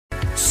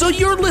So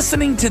you're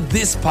listening to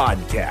this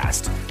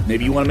podcast.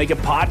 Maybe you want to make a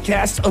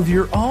podcast of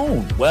your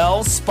own.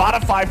 Well,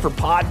 Spotify for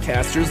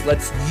Podcasters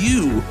lets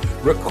you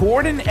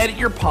record and edit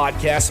your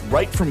podcast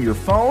right from your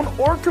phone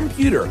or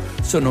computer.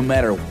 So no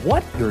matter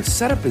what your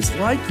setup is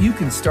like, you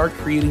can start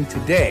creating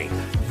today.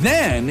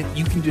 Then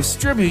you can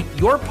distribute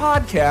your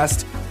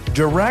podcast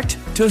direct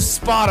to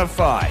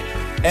Spotify.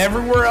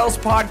 Everywhere else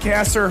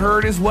podcasts are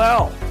heard as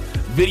well.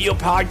 Video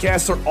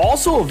podcasts are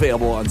also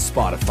available on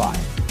Spotify.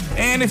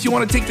 And if you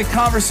want to take the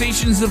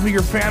conversations of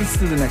your fans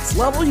to the next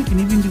level, you can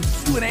even do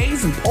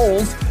Q&As and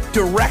polls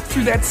direct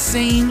through that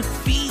same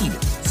feed.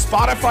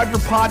 Spotify for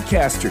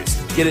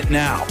Podcasters. Get it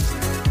now.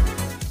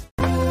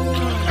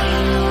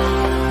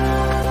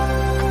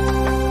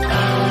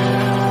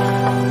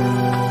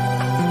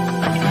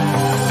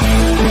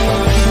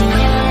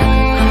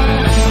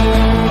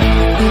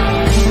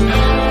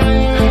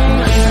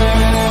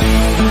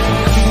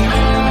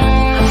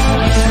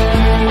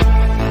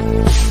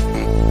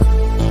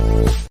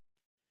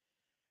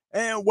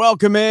 And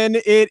welcome in.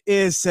 It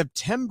is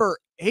September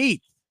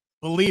 8th,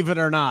 believe it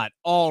or not,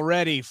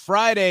 already.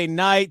 Friday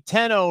night,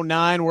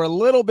 10:09. We're a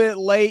little bit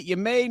late. You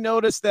may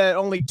notice that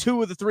only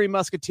two of the three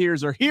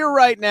Musketeers are here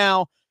right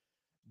now.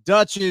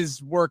 Dutch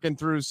is working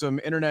through some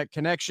internet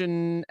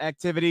connection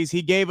activities.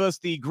 He gave us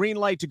the green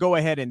light to go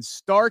ahead and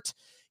start.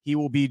 He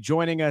will be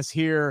joining us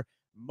here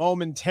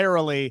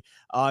momentarily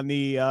on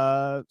the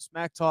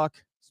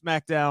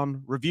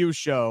Smackdown review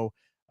show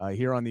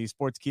here on the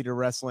Sportskeeda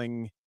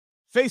Wrestling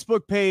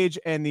Facebook page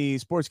and the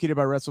Sportskeeda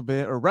by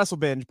Wrestle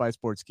Binge by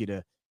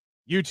Sportskeeda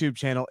YouTube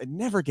channel. It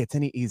never gets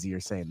any easier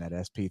saying that,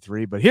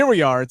 SP3, but here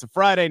we are. It's a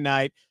Friday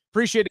night.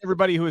 Appreciate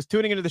everybody who is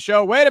tuning into the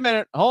show. Wait a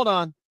minute. Hold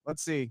on.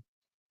 Let's see.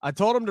 I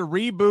told him to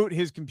reboot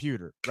his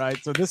computer, right?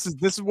 So this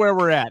is where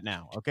we're at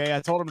now. Okay. I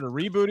told him to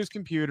reboot his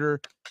computer,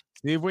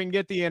 see if we can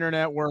get the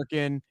internet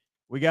working.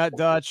 We got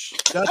Dutch.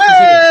 Dutch is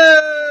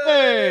here.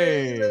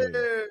 Hey.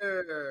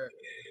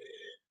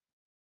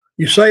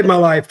 You saved my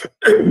life.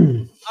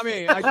 I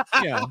mean, I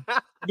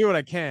do what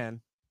I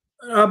can.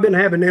 I've been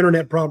having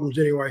internet problems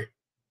anyway.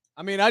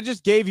 I mean, I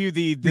just gave you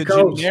the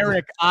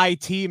generic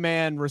IT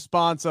man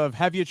response of,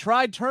 have you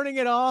tried turning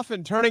it off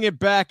and turning it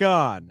back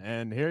on?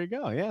 And here you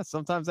go. Yeah,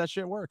 sometimes that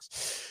shit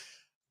works.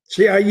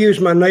 See, I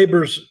use my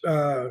neighbor's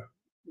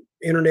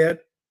internet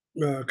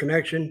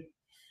connection,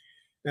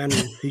 and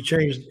he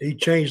changed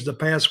the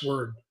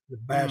password, the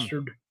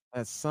bastard.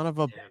 That son of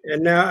a...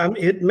 And now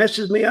it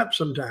messes me up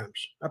sometimes.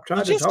 I've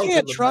tried to talk to him. You just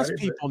can't trust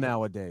people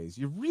nowadays.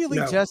 You really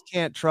just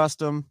can't trust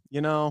them,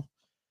 you know?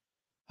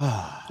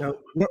 No.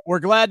 We're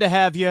glad to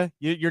have you.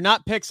 You're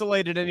not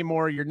pixelated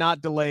anymore. You're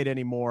not delayed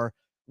anymore.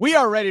 We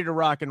are ready to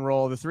rock and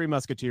roll. The three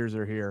Musketeers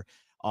are here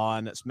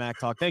on Smack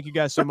Talk. Thank you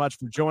guys so much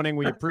for joining.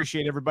 We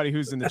appreciate everybody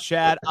who's in the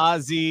chat.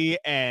 Ozzy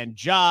and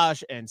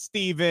Josh and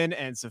Steven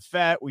and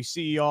Safet. We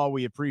see you all.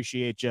 We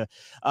appreciate you.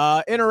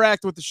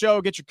 Interact with the show.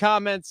 Get your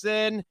comments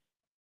in.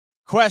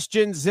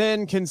 Questions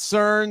in,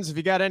 concerns. If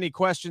you got any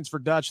questions for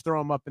Dutch, throw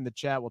them up in the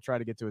chat. We'll try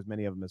to get to as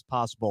many of them as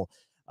possible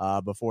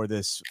before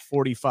this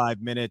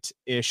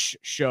 45-minute-ish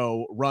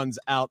show runs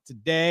out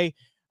today.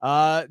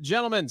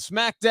 Gentlemen,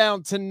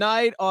 Smackdown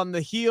tonight on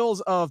the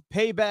heels of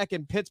Payback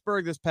in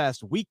Pittsburgh this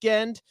past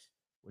weekend,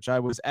 which I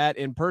was at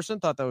in person.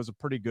 Thought that was a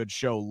pretty good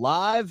show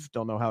live.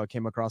 Don't know how it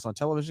came across on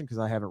television because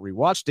I haven't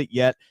rewatched it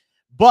yet.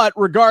 But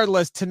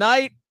regardless,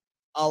 tonight,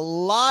 a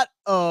lot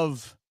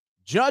of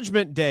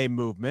Judgment Day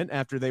movement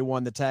after they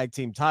won the tag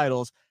team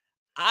titles.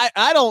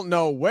 I don't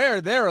know where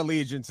their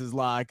allegiances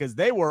lie because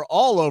they were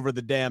all over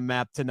the damn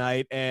map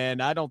tonight,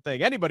 and I don't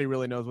think anybody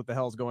really knows what the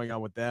hell's going on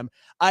with them.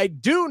 I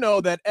do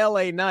know that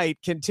LA Knight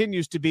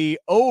continues to be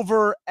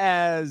over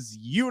as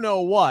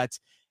you-know-what,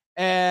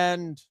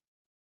 and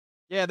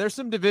yeah, there's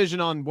some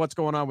division on what's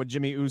going on with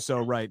Jimmy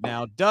Uso right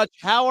now. Dutch,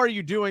 how are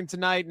you doing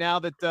tonight now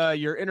that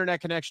your internet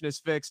connection is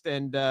fixed,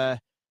 and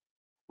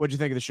what'd you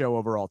think of the show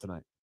overall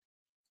tonight?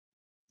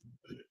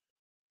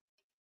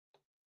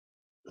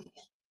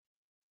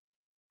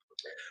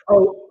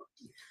 Oh,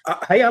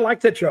 hey, I like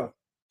that show.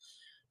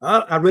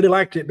 I really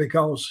liked it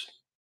because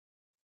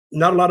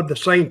not a lot of the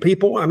same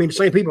people. I mean,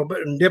 same people,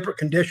 but in different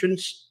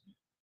conditions.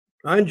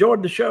 I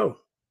enjoyed the show,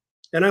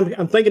 and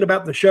I'm thinking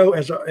about the show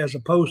as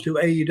opposed to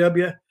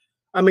AEW.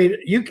 I mean,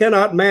 you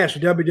cannot match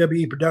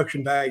WWE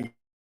production values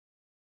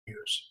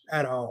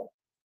at all.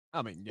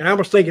 I mean, and I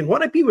was thinking,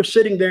 what if he was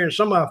sitting there and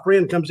some of my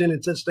friend comes in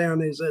and sits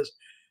down and says,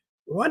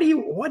 "Why do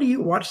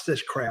you watch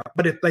this crap?"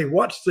 But if they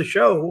watch the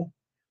show,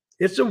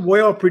 it's a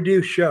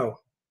well-produced show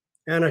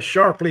and a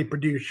sharply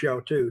produced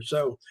show too.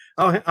 So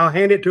I'll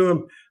hand it to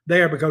them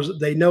there because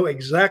they know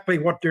exactly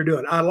what they're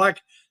doing.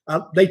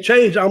 They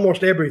changed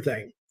almost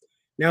everything.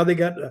 Now they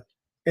got,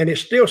 and it's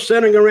still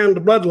centering around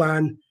the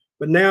bloodline,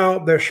 but now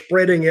they're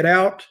spreading it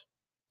out.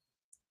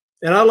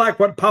 And I like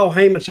what Paul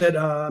Heyman said.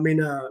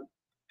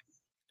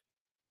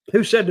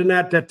 Who said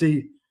tonight that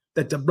the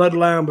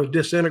bloodline was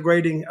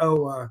disintegrating?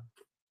 Who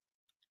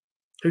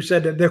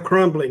said that they're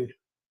crumbling?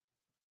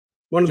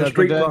 One of the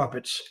Street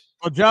Profits.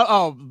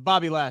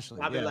 Bobby Lashley.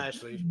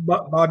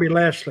 Bobby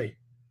Lashley.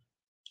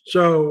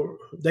 So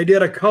they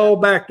did a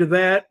callback to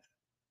that,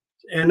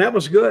 and that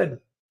was good.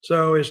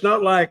 So it's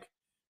not like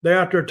they're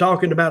out there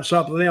talking about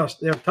something else.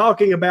 They're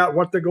talking about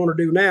what they're going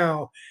to do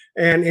now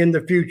and in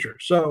the future.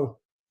 So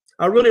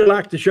I really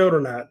liked the show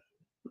tonight.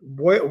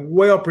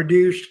 Well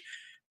produced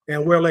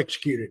and well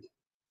executed.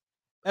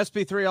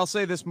 SP3, I'll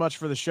say this much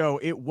for the show.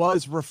 It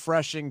was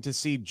refreshing to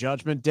see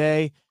Judgment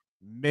Day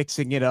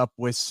mixing it up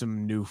with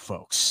some new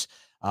folks.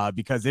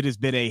 Because it has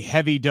been a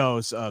heavy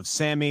dose of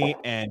Sammy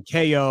and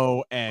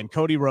KO and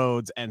Cody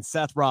Rhodes and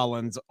Seth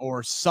Rollins,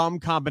 or some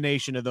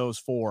combination of those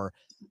four,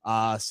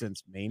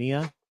 since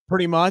Mania,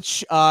 pretty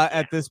much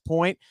at this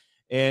point.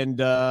 And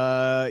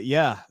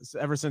yeah,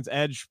 ever since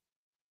Edge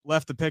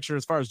left the picture,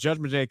 as far as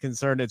Judgment Day is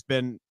concerned, it's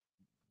been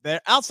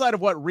there outside of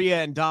what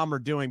Rhea and Dom are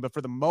doing, but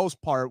for the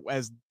most part,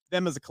 as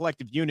them as a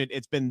collective unit,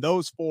 it's been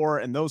those four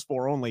and those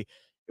four only.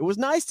 It was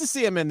nice to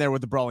see him in there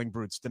with the Brawling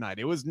Brutes tonight.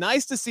 It was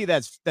nice to see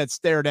that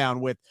stare down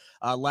with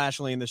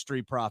Lashley and the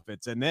Street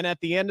Profits. And then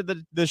at the end of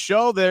the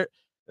show, they're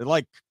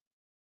like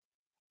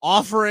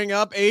offering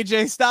up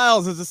AJ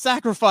Styles as a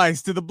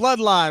sacrifice to the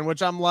Bloodline,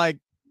 which I'm like,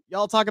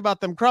 y'all talk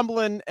about them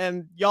crumbling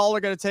and y'all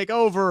are going to take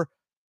over,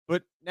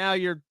 but now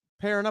you're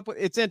pairing up with.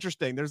 It's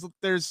interesting.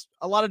 There's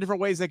a lot of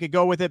different ways they could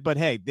go with it, but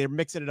hey, they're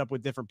mixing it up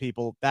with different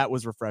people. That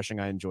was refreshing.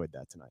 I enjoyed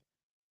that tonight.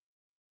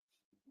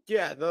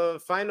 Yeah, the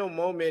final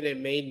moment, it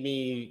made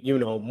me,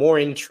 more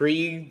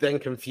intrigued than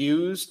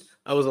confused.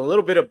 I was a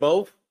little bit of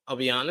both, I'll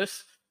be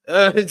honest,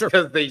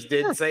 because they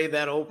did say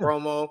that whole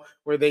promo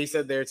where they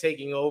said they're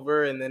taking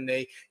over, and then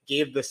they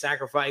gave the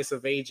sacrifice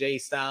of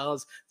AJ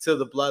Styles to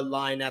the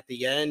Bloodline at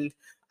the end.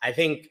 I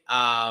think,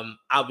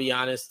 I'll be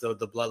honest, the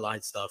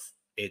Bloodline stuff,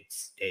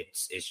 it's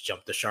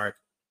jumped the shark.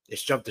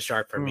 It's jumped the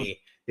shark for me.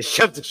 It's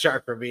jumped the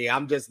shark for me.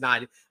 I'm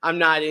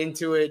not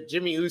into it.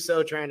 Jimmy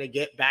Uso trying to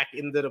get back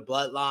into the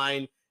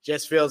Bloodline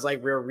just feels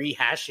like we're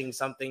rehashing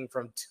something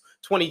from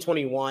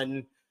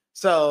 2021.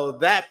 So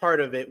that part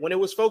of it, when it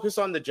was focused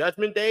on the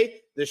Judgment Day,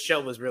 the show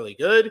was really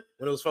good.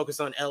 When it was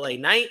focused on LA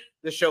Knight,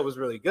 the show was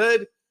really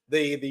good.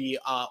 The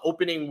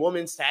opening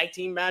women's tag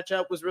team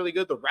matchup was really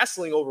good. The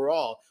wrestling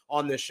overall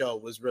on this show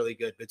was really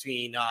good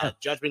between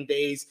Judgment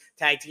Day's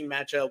tag team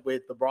matchup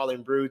with the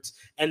Brawling Brutes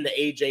and the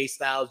AJ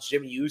Styles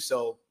Jimmy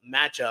Uso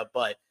matchup.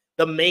 But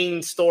the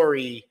main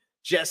story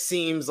just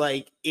seems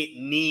like it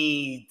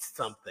needs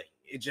something.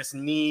 It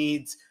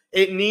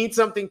needs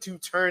something to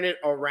turn it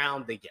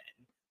around again.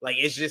 Like,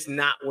 it's just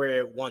not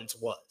where it once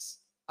was.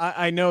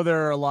 I know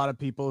there are a lot of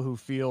people who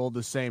feel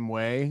the same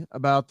way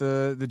about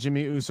the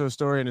Jimmy Uso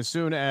story. And as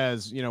soon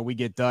as, we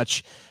get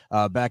Dutch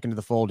back into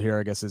the fold here,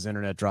 I guess his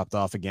internet dropped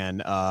off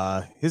again.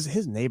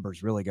 His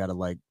neighbors really got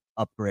to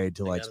upgrade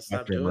to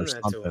Spectrum or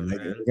something.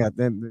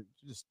 They're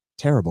just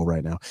terrible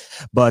right now.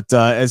 But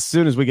as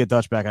soon as we get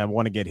Dutch back, I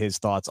want to get his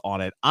thoughts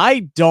on it.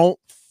 I don't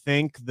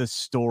think the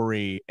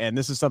story, and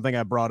this is something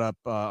I brought up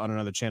on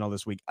another channel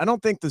this week, I don't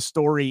think the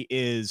story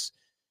is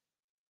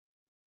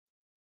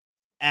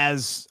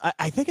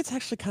I think it's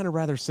actually kind of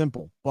rather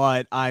simple,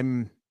 but I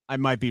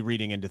might be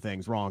reading into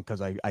things wrong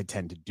because I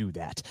tend to do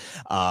that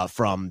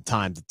from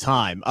time to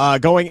time.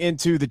 Going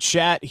into the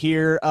chat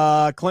here,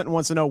 Clinton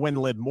wants to know when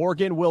Liv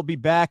Morgan will be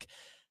back.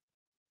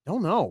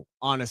 Don't know,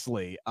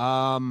 honestly.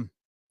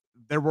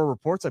 There were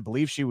reports, I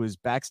believe she was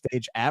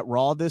backstage at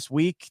Raw this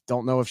week.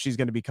 Don't know if she's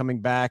going to be coming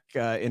back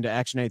into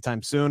action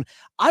anytime soon.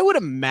 I would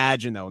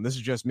imagine, though, and this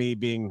is just me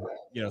being,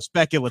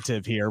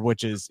 speculative here,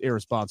 which is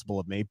irresponsible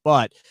of me,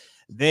 but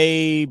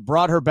they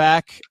brought her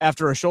back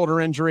after a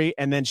shoulder injury,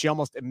 and then she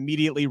almost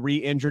immediately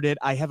re-injured it.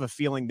 I have a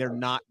feeling they're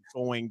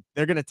going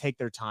to take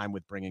their time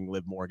with bringing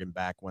Liv Morgan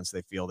back once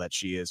they feel that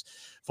she is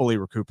fully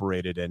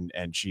recuperated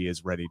and she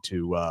is ready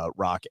to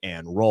rock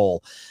and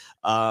roll.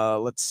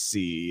 Let's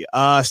see.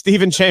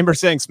 Stephen Chambers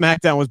saying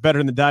SmackDown was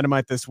better than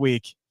Dynamite this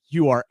week.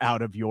 You are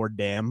out of your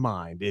damn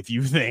mind if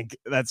you think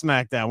that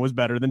SmackDown was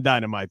better than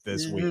Dynamite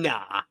this week.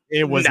 Nah,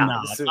 it was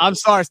not. I'm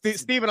sorry,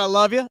 Steven. I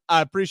love you. I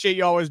appreciate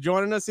you always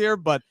joining us here,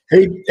 but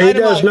he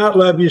does not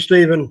love you,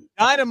 Steven.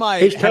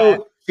 Dynamite.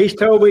 He's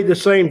told me the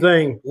same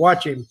thing.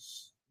 Watch him.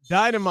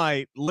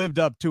 Dynamite lived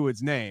up to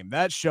its name.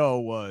 That show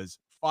was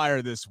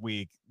fire this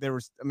week. There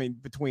was,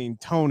 between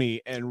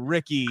Tony and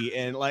Ricky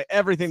and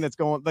everything that's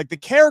going, the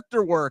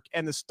character work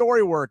and the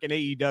story work in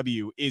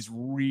AEW is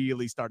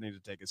really starting to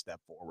take a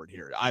step forward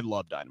here. I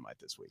love Dynamite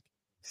this week.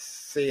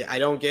 See, I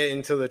don't get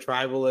into the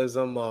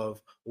tribalism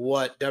of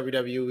what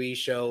WWE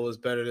show is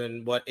better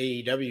than what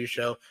AEW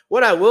show.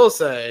 What I will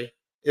say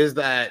is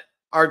that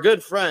our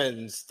good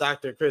friends,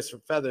 Dr.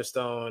 Christopher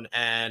Featherstone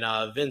and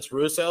Vince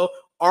Russo,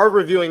 are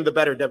reviewing the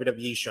better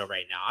WWE show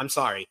right now. I'm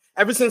sorry.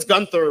 Ever since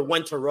Gunther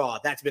went to Raw,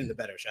 that's been the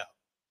better show.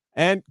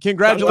 And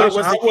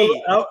congratulations.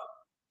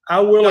 I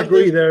will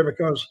agree there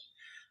because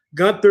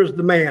Gunther's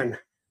the man.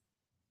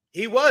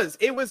 He was.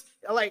 It was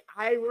I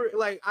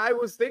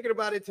was thinking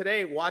about it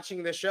today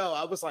watching the show.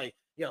 I was like,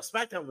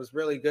 SmackDown was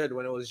really good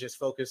when it was just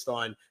focused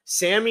on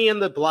Sammy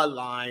and the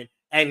Bloodline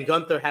and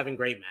Gunther having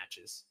great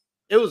matches.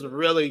 It was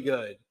really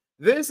good.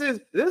 this is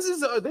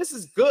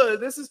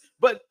good.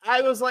 But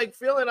I was like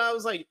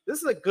this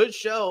is a good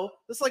show.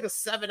 This is like a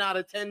 7 out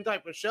of 10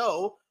 type of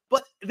show.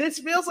 But this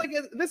feels like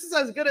this is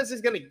as good as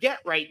it's gonna get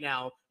right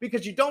now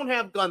because you don't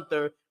have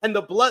Gunther and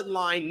the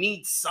Bloodline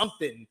needs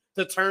something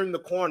to turn the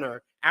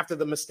corner after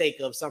the mistake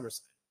of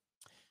SummerSlam.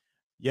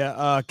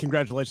 Yeah,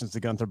 congratulations to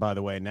Gunther, by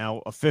the way.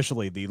 Now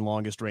officially the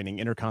longest reigning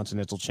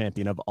Intercontinental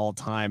Champion of all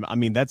time. I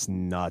mean, that's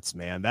nuts,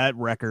 man. That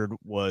record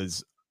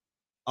was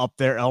up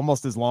there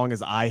almost as long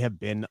as I have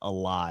been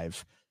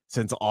alive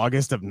since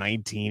August of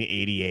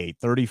 1988,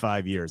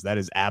 35 years. That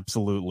is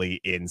absolutely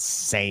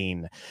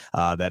insane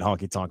that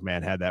Honky Tonk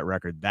Man had that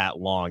record that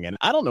long. And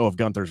I don't know if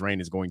Gunther's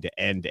reign is going to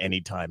end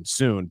anytime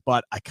soon,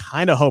 but I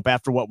kind of hope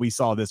after what we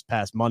saw this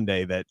past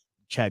Monday that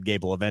Chad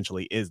Gable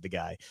eventually is the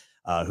guy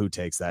who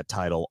takes that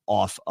title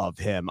off of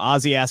him.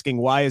 Ozzy asking,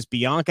 why is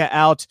Bianca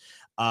out?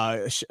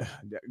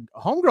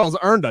 Homegirl's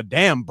earned a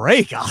damn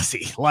break,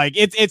 Ozzy. Like,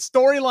 it's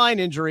storyline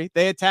injury.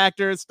 They attacked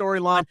her,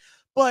 storyline,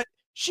 but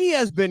she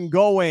has been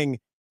going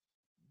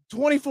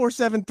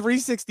 24/7,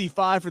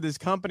 365 for this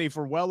company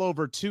for well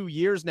over 2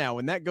 years now,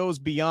 and that goes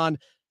beyond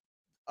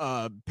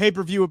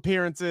pay-per-view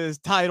appearances,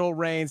 title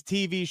reigns,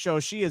 TV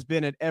shows. She has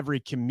been at every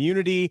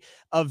community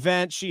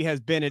event. She has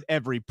been at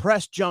every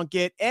press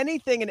junket,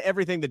 anything and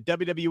everything that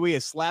WWE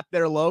has slapped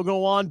their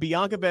logo on.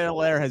 Bianca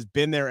Belair has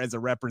been there as a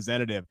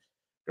representative.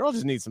 Girl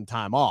just needs some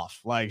time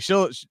off. Like,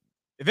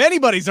 if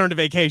anybody's earned a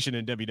vacation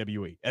in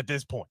WWE at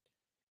this point,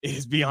 it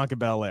is Bianca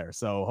Belair.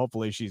 So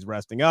hopefully she's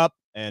resting up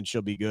and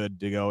she'll be good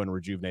to go and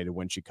rejuvenated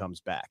when she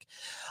comes back.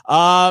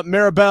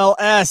 Maribel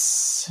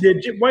S.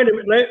 Wait a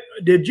minute?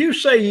 Did you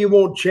say you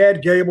want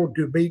Chad Gable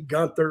to beat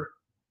Gunther?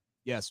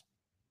 Yes.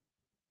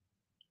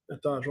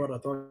 That's what I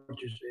thought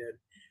you said.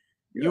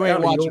 You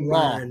ain't watching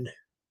Raw.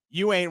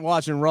 You ain't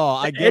watching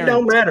Raw. It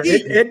don't matter.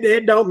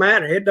 It don't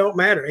matter. It don't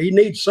matter. He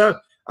needs some.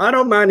 I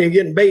don't mind him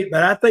getting beat,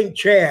 but I think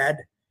Chad,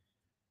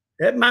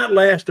 it might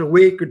last a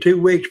week or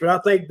 2 weeks, but I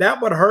think that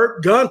would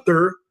hurt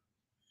Gunther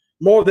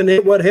more than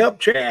it would help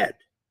Chad.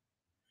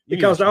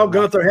 Because all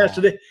Gunther has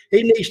to do,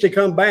 he needs to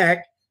come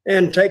back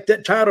and take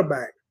that title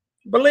back.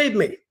 Believe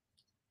me.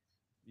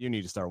 You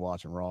need to start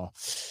watching Raw.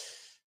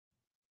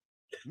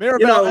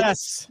 Maribel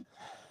S.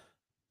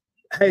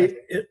 Hey,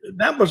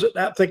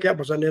 I think that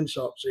was an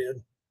insult,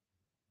 Sid.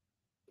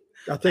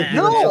 I think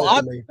that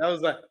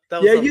was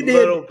a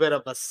little bit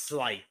of a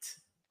slight.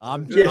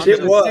 Yes,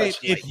 it was.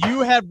 If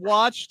you had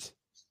watched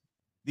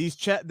this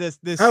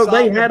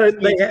they had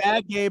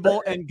Chad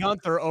Gable and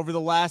Gunther over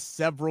the last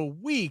several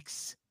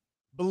weeks,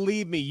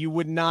 believe me, you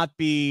would not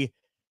be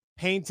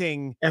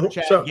painting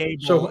Chad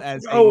Gable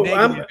as a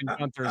negative in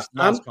Gunther's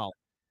loss column.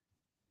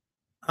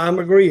 I'm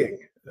agreeing,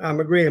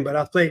 but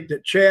I think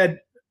that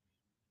Chad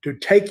to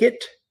take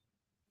it.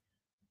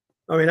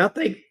 I mean, I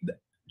think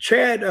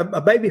Chad, a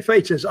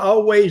babyface, is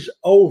always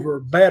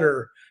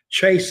better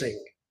chasing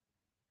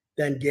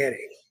than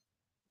getting.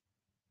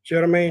 See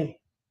what I mean?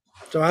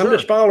 So I'm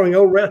just following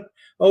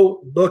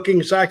old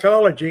booking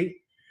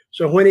psychology.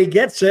 So when he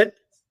gets it,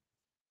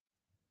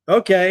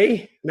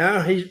 okay,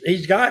 now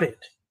he's got it.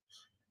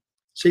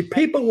 See,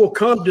 people will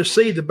come to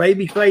see the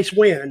babyface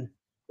win.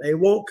 They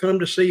won't come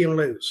to see him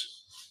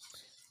lose.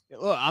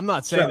 Look, I'm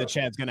not saying that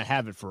Chad's going to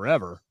have it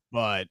forever,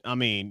 but I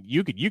mean,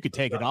 you could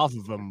take it off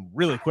of him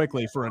really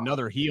quickly for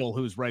another heel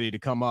who's ready to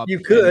come up. You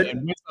could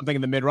and win something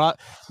in the mid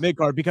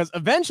card, because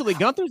eventually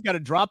Gunther's got to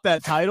drop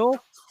that title,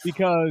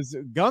 because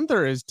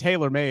Gunther is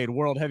tailor-made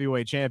world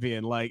heavyweight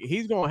champion. Like,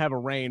 he's going to have a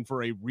reign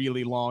for a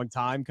really long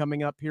time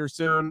coming up here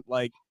soon.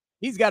 Like,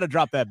 he's got to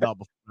drop that belt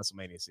before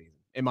WrestleMania season,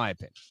 in my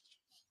opinion.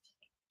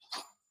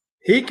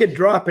 He could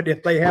drop it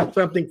if they have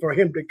something for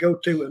him to go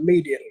to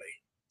immediately.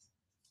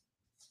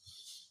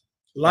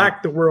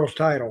 Like the world's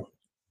title.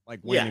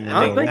 Like winning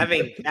I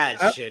think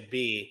that should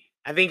be.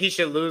 I think he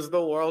should lose the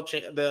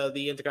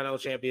the Intercontinental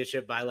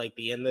Championship by like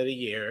the end of the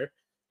year,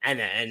 and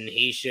then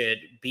he should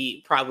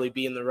probably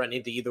be in the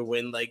running to either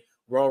win like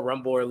Royal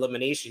Rumble or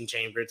Elimination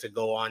Chamber to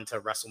go on to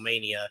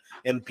WrestleMania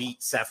and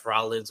beat Seth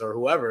Rollins or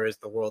whoever is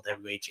the World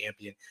Heavyweight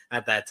Champion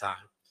at that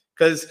time.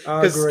 Because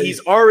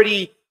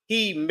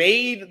he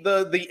made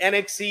the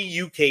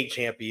NXT UK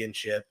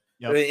Championship.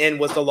 Yep. And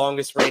was the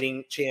longest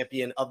reigning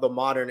champion of the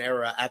modern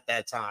era at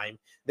that time.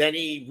 Then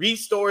he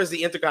restores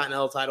the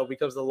Intercontinental title,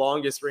 becomes the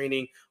longest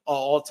reigning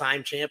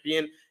all-time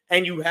champion.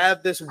 And you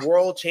have this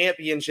world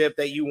championship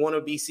that you want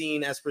to be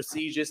seen as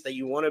prestigious, that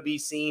you want to be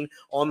seen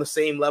on the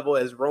same level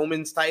as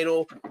Roman's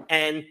title.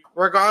 And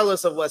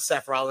regardless of what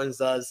Seth Rollins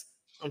does,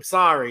 I'm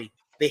sorry,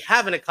 they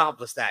haven't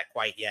accomplished that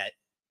quite yet.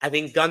 I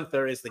think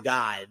Gunther is the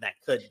guy that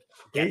could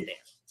get there.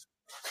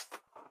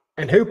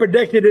 And who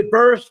predicted it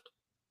first?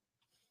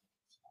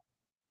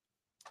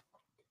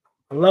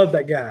 I love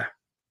that guy.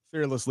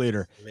 Fearless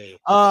leader.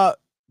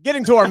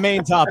 Getting to our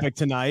main topic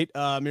tonight,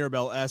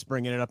 Mirabelle S.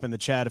 bringing it up in the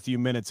chat a few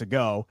minutes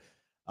ago.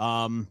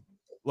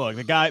 Look,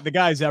 the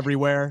guy's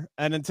everywhere,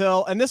 and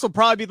this will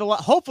probably be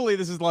hopefully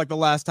this is like the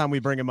last time we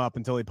bring him up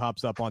until he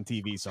pops up on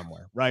TV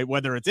somewhere, right?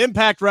 Whether it's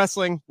Impact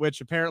Wrestling,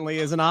 which apparently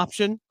is an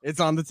option,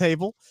 it's on the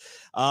table,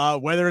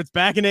 whether it's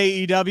back in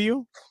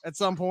AEW at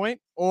some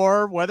point,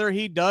 or whether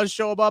he does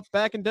show up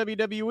back in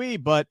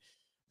WWE. But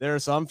there are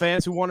some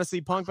fans who want to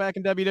see Punk back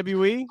in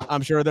WWE.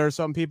 I'm sure there are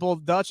some people,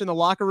 Dutch, in the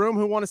locker room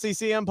who want to see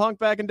CM Punk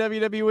back in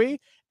WWE.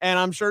 And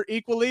I'm sure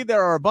equally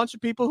there are a bunch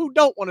of people who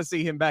don't want to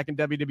see him back in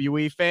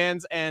WWE,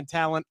 fans and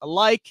talent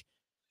alike.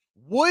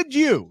 Would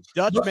you,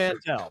 Dutch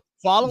Mantell,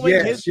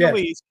 following his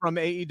release from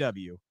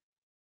AEW,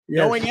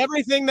 knowing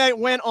everything that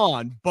went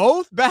on,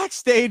 both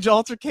backstage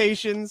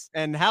altercations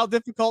and how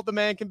difficult the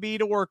man can be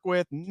to work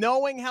with,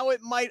 knowing how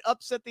it might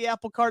upset the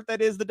apple cart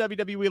that is the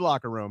WWE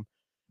locker room,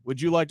 would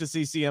you like to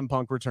see CM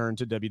Punk return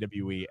to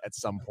WWE at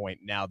some point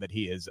now that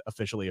he is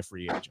officially a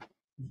free agent?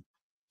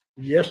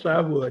 Yes,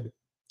 I would.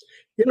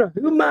 You know,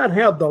 who might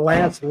have the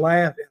last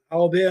laugh in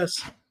all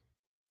this?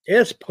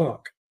 It's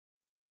Punk.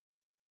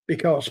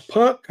 Because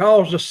Punk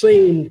caused a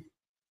scene.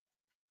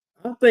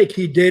 I think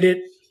he did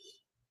it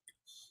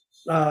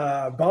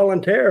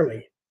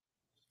voluntarily.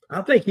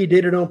 I think he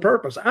did it on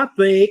purpose. I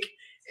think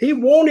he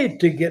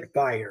wanted to get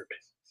fired.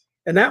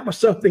 And that was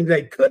something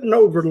they couldn't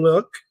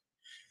overlook.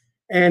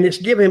 And it's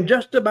given him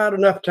just about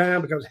enough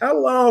time, because how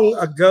long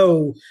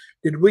ago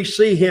did we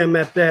see him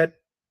at that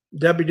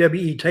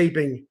WWE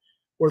taping?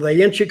 Were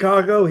they in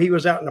Chicago? He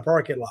was out in the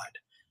parking lot.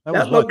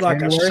 That looked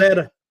like a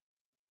setup.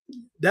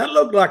 That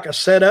looked like a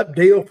setup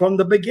deal from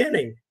the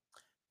beginning.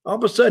 All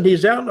of a sudden,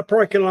 he's out in the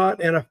parking lot,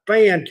 and a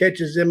fan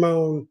catches him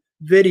on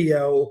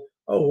video.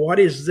 Oh, what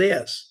is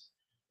this?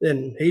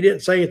 And he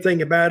didn't say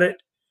anything about it.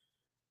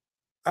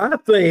 I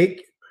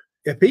think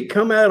if he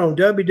come out on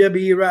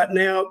WWE right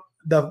now,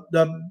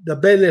 the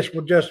business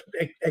would just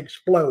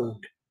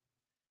explode.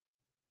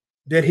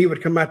 Then he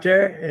would come out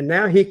there, and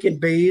now he can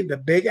be the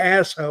big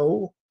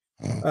asshole,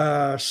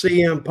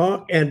 CM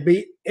Punk, and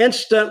be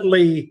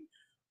instantly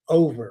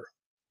over.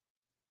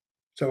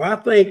 So I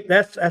think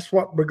that's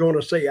what we're going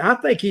to see. I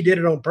think he did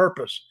it on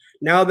purpose.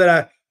 Now that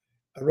I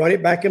run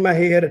it back in my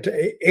head,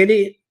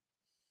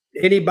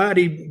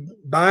 anybody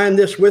buying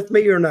this with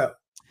me or no?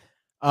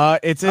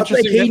 It's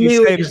interesting. I think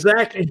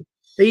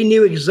he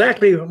knew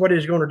exactly what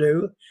he's going to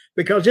do,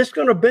 because it's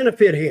going to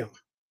benefit him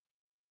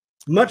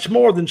much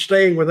more than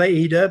staying with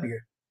AEW.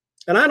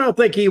 And I don't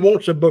think he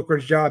wants a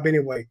Booker's job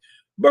anyway.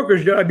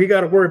 Booker's job, you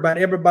got to worry about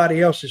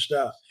everybody else's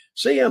stuff.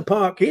 CM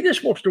Punk, he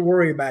just wants to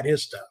worry about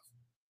his stuff.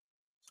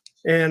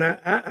 And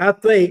I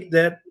think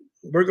that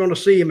we're going to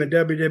see him in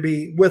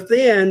WWE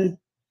within,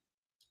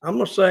 I'm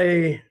going to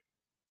say,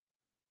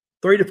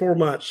 3 to 4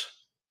 months.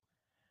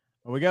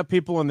 Well, we got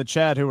people in the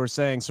chat who are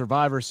saying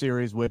Survivor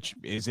Series, which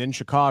is in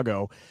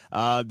Chicago.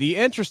 The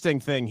interesting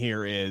thing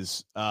here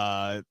is,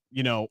 we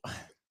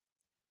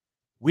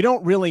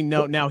don't really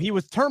know. Now, he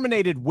was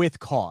terminated with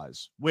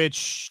cause,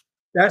 which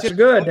that's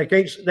good. They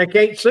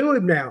can't sue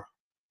him now.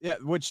 Yeah,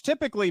 which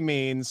typically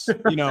means,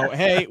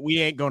 hey,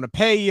 we ain't going to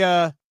pay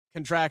you.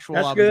 Contractual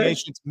That's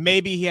obligations. Good.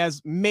 Maybe he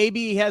has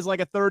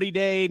like a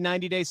 30-day,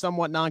 90-day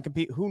somewhat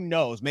non-compete. Who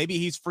knows? Maybe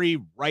he's free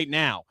right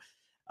now.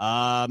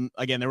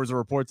 Again, there was a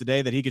report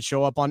today that he could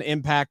show up on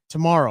Impact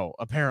tomorrow,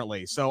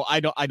 apparently. So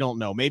I don't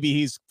know. Maybe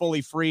he's fully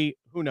free.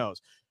 Who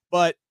knows?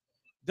 But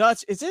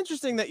Dutch, it's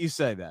interesting that you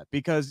say that,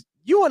 because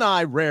you and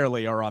I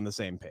rarely are on the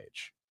same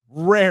page.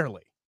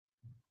 Rarely.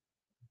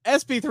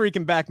 SP3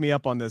 can back me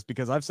up on this,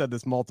 because I've said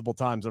this multiple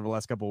times over the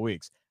last couple of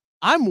weeks.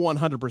 I'm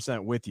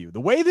 100% with you.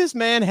 The way this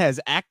man has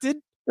acted,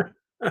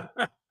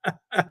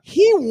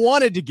 he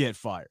wanted to get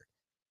fired.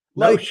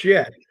 No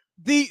shit.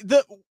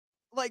 There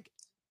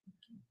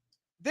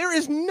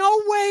is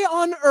no way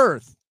on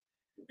earth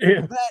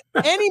that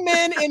any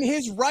man in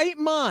his right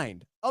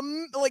mind,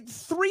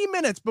 3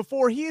 minutes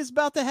before he is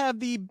about to have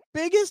the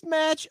biggest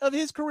match of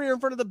his career in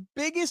front of the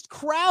biggest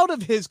crowd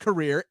of his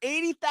career,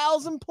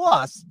 80,000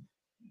 plus,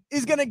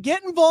 is going to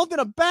get involved in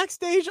a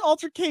backstage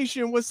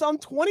altercation with some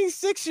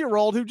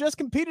 26-year-old who just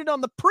competed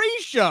on the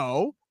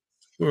pre-show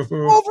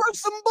over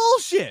some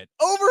bullshit,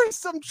 over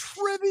some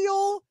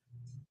trivial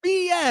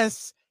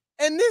BS.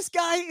 And this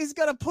guy is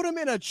going to put him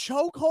in a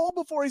chokehold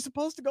before he's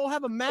supposed to go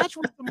have a match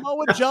with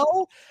Samoa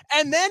Joe,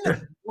 and then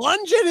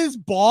lunge at his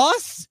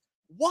boss?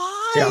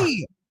 Why? Yeah.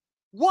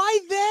 Why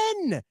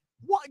then?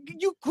 Why?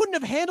 You couldn't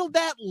have handled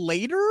that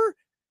later?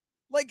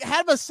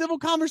 Have a civil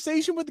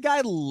conversation with the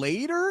guy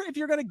later if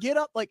you're going to get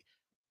up.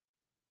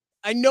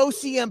 I know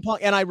CM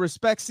Punk, and I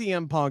respect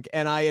CM Punk,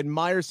 and I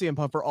admire CM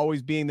Punk for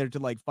always being there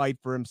to fight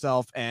for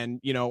himself and,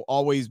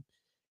 always,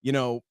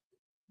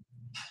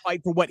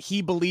 fight for what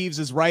he believes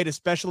is right,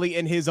 especially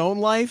in his own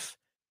life.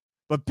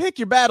 But pick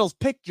your battles,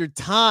 pick your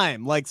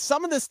time.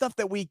 Some of the stuff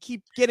that we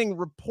keep getting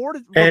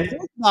reported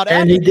about.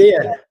 And he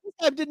did.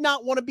 I did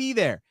not want to be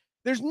there.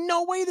 There's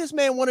no way this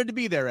man wanted to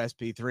be there,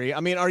 SP3. I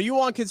mean, are you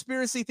on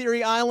Conspiracy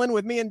Theory Island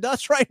with me and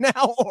Dutch right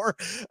now? Or,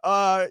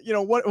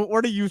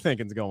 what are you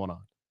thinking is going on?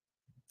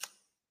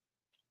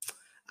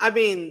 I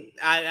mean,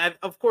 I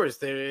of course,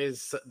 there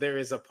is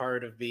a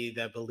part of me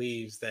that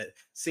believes that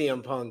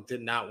CM Punk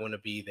did not want to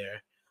be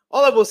there.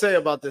 All I will say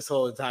about this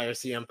whole entire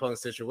CM Punk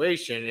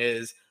situation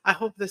is I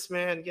hope this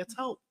man gets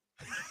help.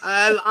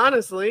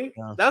 Honestly,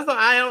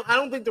 I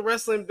don't think the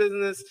wrestling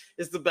business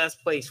is the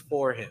best place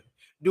for him.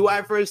 Do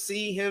I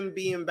foresee him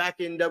being back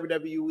in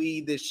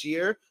WWE this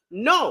year?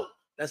 No,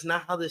 that's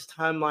not how this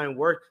timeline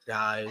works,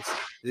 guys.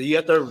 You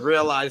have to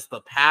realize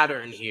the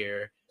pattern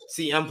here.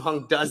 CM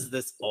Punk does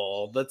this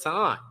all the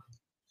time.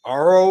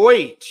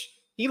 ROH,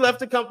 he left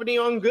the company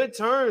on good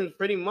terms,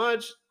 pretty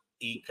much.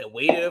 He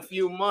waited a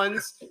few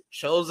months,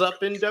 shows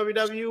up in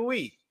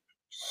WWE.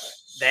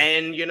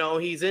 Then,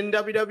 he's in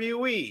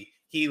WWE.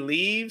 He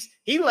leaves.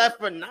 He left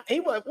for He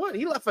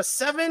left for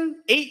 7-8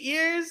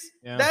 years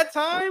that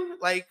time.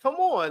 Like, come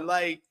on.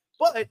 Like,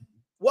 but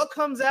what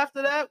comes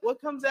after that?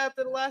 What comes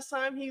after the last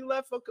time he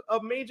left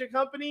a major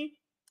company?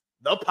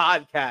 The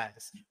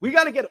podcast. We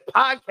got to get a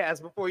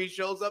podcast before he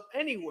shows up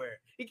anywhere.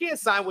 He can't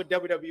sign with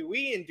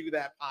WWE and do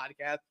that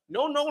podcast.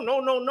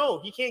 No.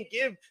 He can't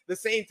give the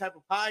same type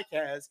of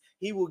podcast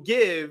he will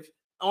give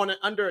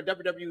under a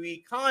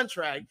WWE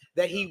contract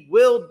that he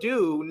will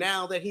do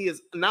now that he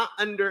is not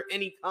under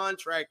any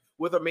contract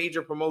with a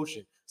major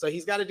promotion. So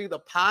he's got to do the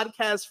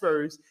podcast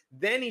first,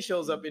 then he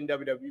shows up in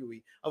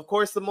WWE. Of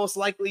course, the most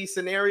likely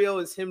scenario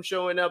is him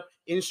showing up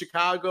in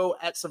Chicago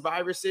at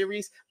Survivor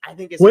Series. I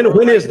think it's when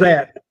is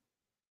that?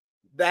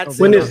 That's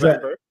when in is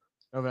November. that?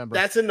 November.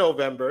 That's in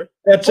November.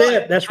 That's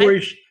it. That's where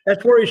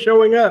he's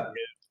showing up.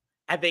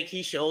 I think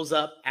he shows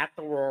up at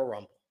the Royal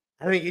Rumble.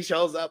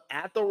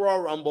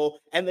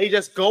 And they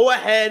just go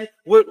ahead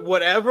with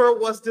whatever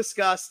was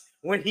discussed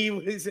when he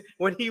was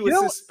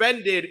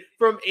suspended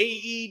from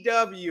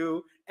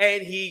AEW,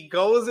 and he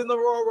goes in the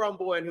Royal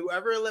Rumble, and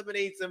whoever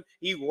eliminates him,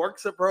 he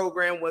works a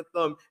program with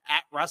them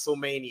at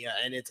WrestleMania,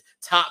 and it's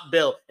top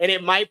bill, and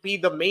it might be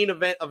the main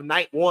event of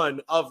night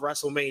 1 of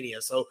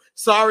WrestleMania. So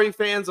sorry,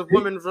 fans of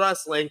women's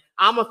wrestling.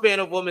 I'm a fan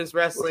of women's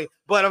wrestling,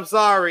 but I'm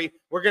sorry.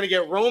 We're going to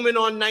get Roman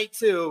on night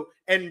 2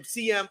 and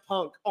CM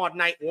Punk on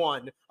night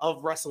 1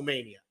 of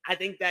WrestleMania. I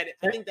think that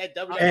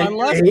WWE,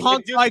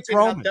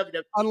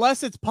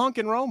 unless it's Punk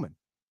and Roman.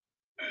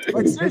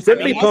 Like, it could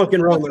be Punk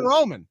and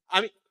Roman.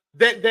 I mean,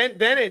 then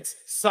it's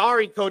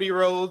sorry, Cody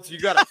Rhodes. You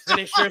got to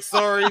finish your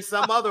story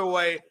some other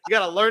way. You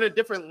got to learn a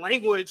different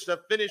language to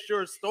finish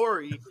your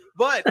story.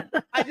 But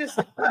I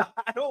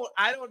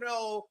don't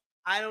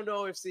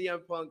know if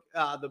CM Punk,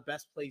 the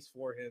best place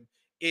for him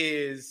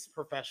is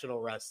professional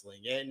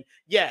wrestling. And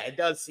yeah, it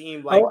does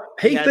seem like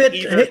he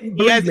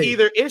has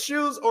either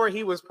issues or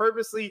he was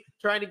purposely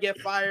trying to get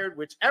fired,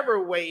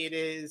 whichever way it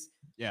is.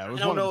 Yeah, I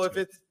don't know if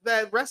it's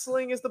that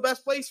wrestling is the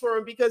best place for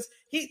him, because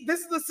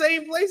this is the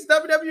same place,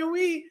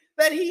 WWE,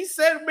 that he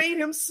said made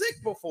him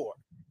sick before.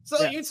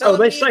 So you tell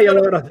me it's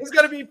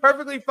going to be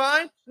perfectly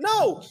fine?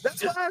 No,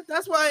 that's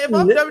why if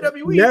I'm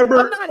WWE, I'm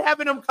not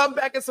having him come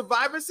back in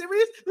Survivor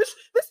Series. This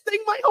thing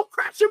might go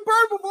crash and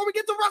burn before we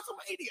get to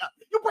WrestleMania.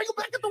 You bring him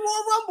back at the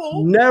Royal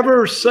Rumble.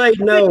 Never say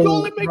no. You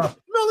only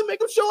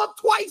make him show up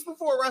twice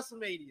before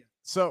WrestleMania.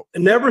 So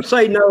never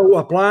say no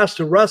applies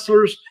to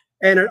wrestlers,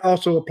 and it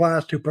also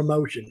applies to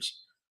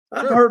promotions.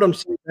 I've heard them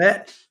say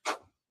that.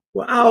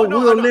 Well,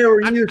 we'll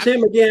never use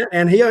him again,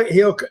 and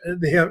he'll.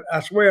 I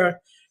swear,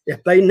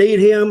 if they need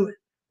him,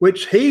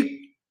 which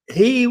he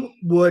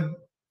would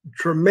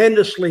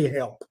tremendously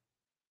help.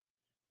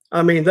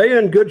 I mean, they're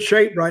in good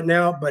shape right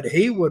now, but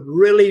he would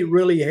really,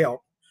 really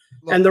help.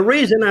 Look, and the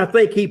reason I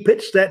think he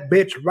pitched that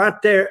bitch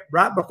right there,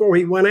 right before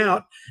he went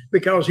out,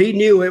 because he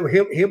knew it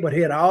would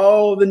hit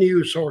all the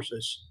news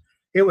sources.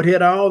 It would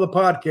hit all the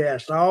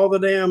podcasts, all the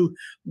damn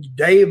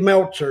Dave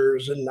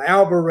Meltzers and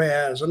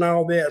Alvarez and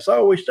all this.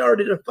 Oh, we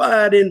started a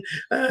fight.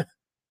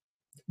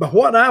 But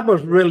what I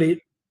was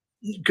really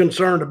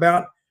concerned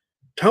about,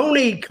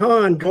 Tony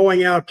Khan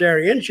going out there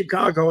in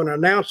Chicago and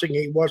announcing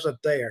he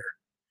wasn't there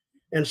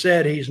and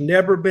said he's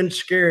never been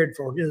scared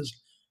for his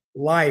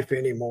life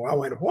anymore. I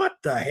went, what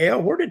the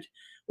hell?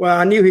 Well,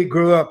 I knew he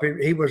grew up.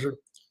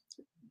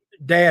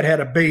 Dad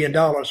had $1 billion,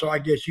 so I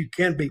guess you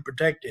can be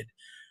protected.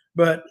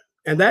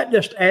 And that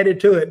just added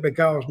to it,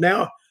 because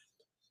now,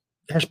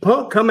 has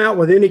Punk come out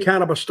with any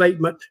kind of a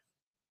statement?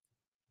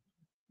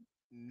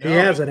 No, he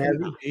hasn't, has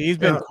he? He's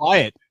been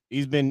quiet.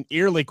 He's been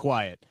eerily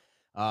quiet.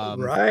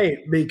 Right,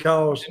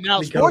 because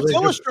Sports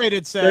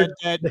Illustrated said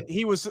that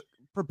he was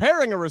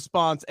preparing a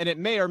response, and it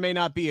may or may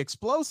not be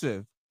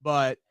explosive,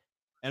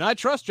 and I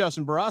trust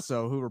Justin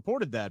Barrasso, who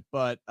reported that,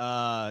 but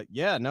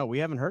we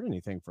haven't heard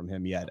anything from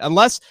him yet,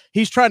 unless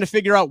he's trying to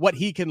figure out what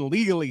he can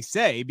legally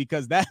say,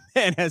 because that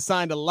man has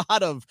signed a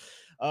lot of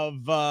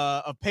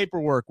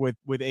paperwork with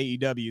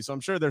AEW, so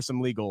I'm sure there's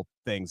some legal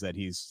things that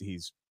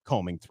he's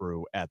combing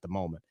through at the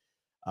moment.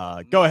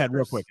 Go ahead,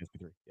 real quick,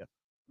 SP3. Yeah.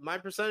 My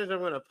percentage I'm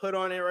going to put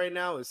on it right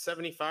now is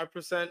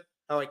 75%.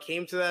 How I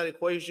came to that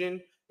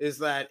equation is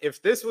that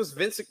if this was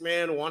Vince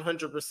McMahon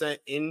 100%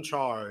 in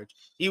charge,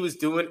 he was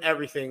doing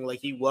everything like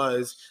he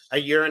was a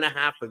year and a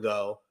half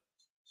ago,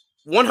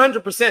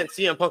 100%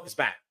 CM Punk is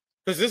back.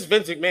 Because this is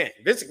Vince McMahon.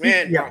 Vince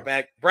McMahon brought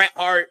back Bret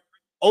Hart,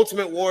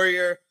 Ultimate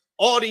Warrior,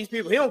 all these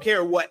people. He don't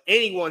care what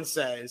anyone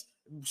says.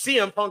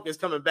 CM Punk is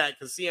coming back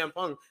because CM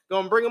Punk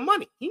gonna bring him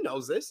money. He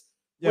knows this.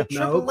 Yeah. With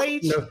Triple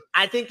H,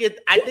 I think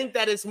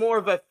that it's more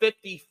of a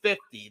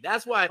 50-50.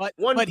 That's why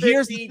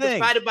 150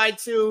 divided by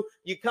 2,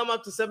 you come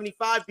up to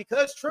 75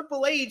 because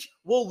Triple H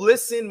will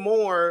listen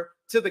more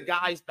to the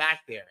guys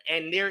back there.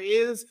 And there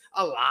is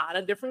a lot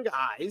of different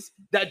guys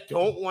that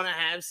don't want to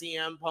have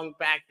CM Punk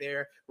back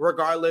there,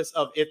 regardless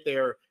of if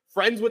they're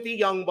friends with the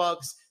Young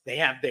Bucks, they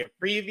have their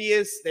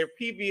previous,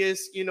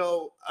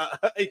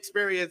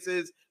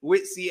 experiences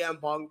with CM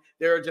Punk.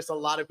 There are just a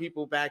lot of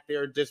people back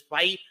there,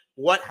 despite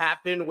what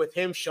happened with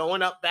him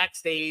showing up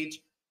backstage.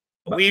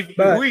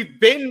 It's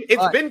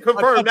been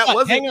confirmed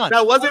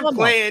that wasn't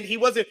planned. He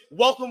wasn't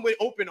welcome with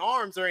open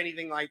arms or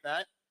anything like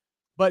that.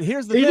 But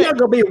he's not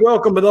going to be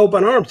welcome with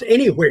open arms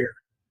anywhere,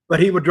 but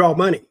he would draw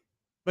money.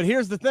 But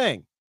here's the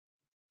thing.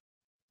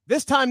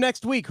 This time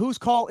next week, whose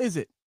call is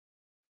it?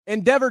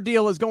 Endeavor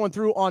deal is going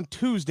through on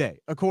Tuesday,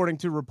 according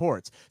to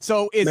reports.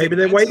 So maybe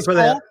they're waiting for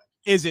that.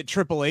 Is it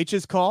Triple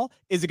H's call?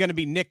 Is it going to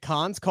be Nick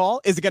Khan's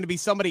call? Is it going to be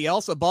somebody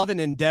else above an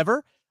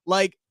Endeavor?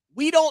 Like,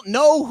 we don't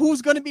know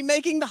who's going to be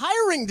making the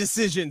hiring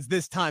decisions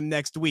this time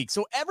next week.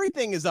 So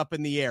everything is up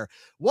in the air.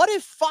 What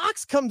if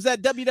Fox comes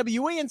at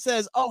WWE and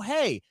says, oh,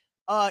 hey,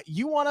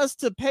 you want us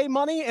to pay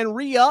money and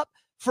re-up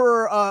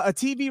for a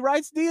TV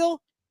rights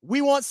deal?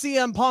 We want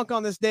CM Punk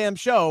on this damn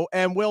show,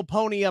 and we'll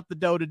pony up the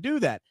dough to do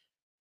that.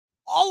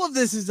 All of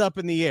this is up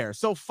in the air.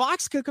 So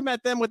Fox could come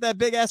at them with that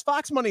big ass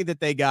Fox money that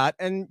they got.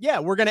 And yeah,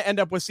 we're going to end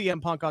up with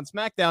CM Punk on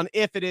SmackDown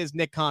if it is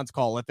Nick Khan's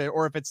call, if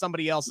it's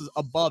somebody else's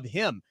above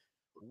him.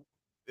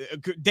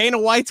 Dana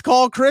White's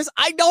call, Chris,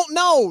 I don't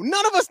know.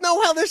 None of us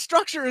know how this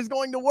structure is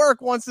going to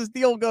work once this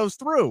deal goes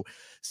through.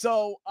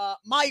 So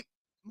my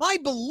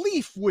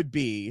belief would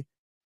be,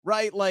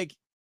 right, like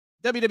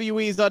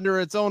WWE is under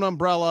its own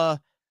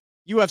umbrella,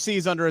 UFC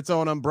is under its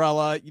own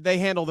umbrella. They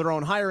handle their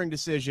own hiring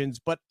decisions,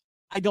 but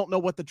I don't know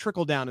what the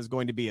trickle down is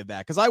going to be of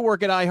that, because I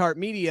work at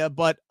iHeartMedia,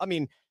 but I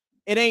mean,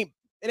 it ain't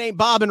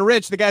Bob and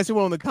Rich, the guys who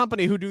own the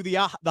company, who do the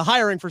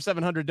hiring for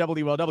 700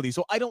 WLW.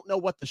 So I don't know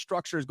what the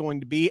structure is going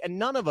to be, and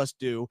none of us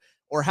do,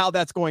 or how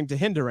that's going to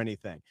hinder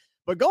anything.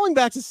 But going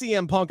back to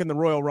CM Punk and the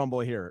Royal Rumble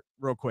here,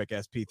 real quick,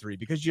 SP3,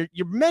 because you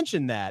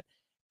mentioned that,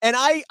 and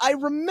I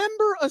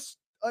remember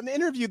an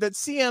interview that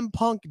CM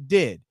Punk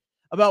did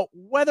about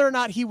whether or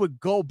not he would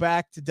go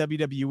back to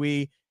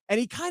WWE, and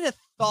he kind of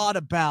thought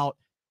about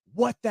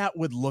what that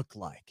would look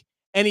like.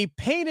 And he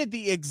painted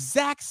the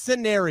exact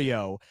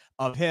scenario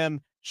of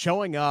him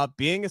showing up,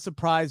 being a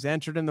surprise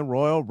entrant in the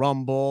Royal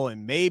Rumble,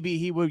 and maybe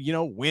he would,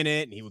 win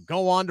it, and he would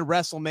go on to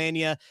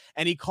WrestleMania,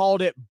 and he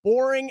called it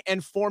boring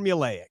and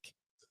formulaic.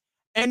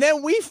 And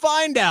then we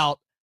find out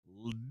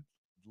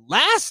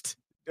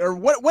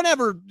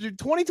whenever,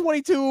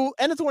 2022,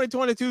 end of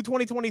 2022,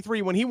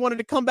 2023, when he wanted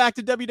to come back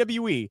to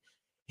WWE,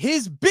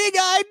 his big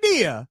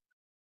idea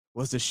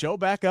was to show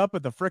back up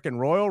at the frickin'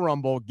 Royal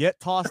Rumble, get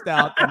tossed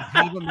out, and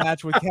have a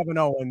match with Kevin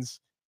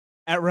Owens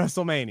at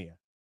WrestleMania.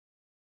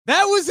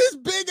 That was his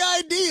big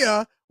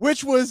idea,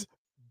 which was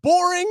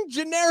boring,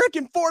 generic,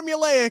 and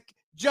formulaic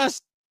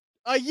just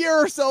a year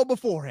or so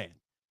beforehand.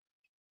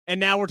 And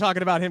now we're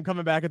talking about him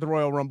coming back at the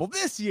Royal Rumble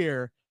this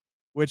year,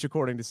 which,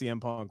 according to CM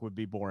Punk, would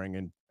be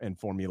boring and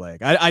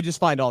formulaic. I just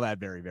find all that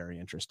very, very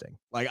interesting.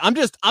 Like, I'm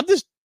just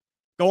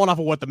going off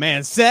of what the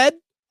man said,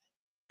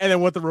 and then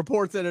what the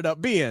reports ended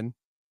up being,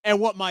 and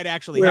what might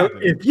actually happen.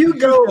 If you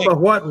go by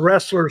what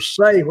wrestlers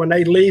say when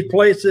they leave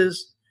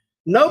places,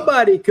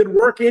 nobody could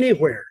work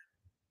anywhere.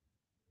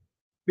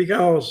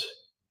 Because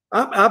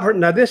I've heard,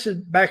 now this is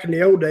back in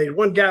the old days,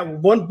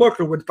 one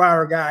booker would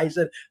fire a guy. He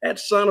said, that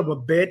son of a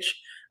bitch,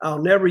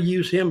 I'll never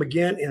use him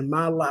again in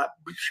my life.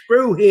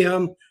 Screw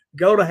him,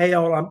 go to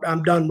hell,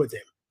 I'm done with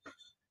him.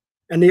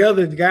 And the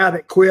other guy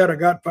that quit or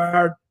got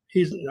fired,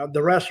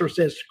 the wrestler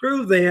says,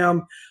 screw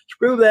them,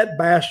 screw that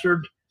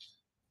bastard.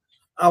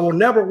 I will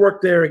never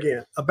work there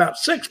again. About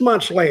 6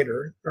 months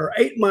later, or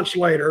 8 months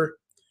later,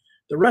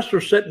 the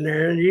wrestler's sitting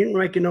there and he ain't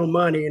making no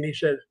money. And he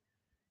said,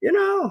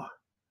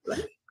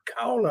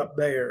 call up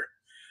there.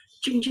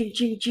 Ching, ching,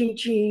 ching, ching,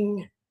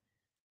 ching.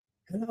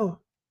 Hello.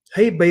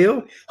 Hey,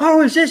 Bill.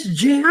 Oh, is this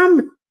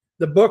Jim?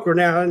 The booker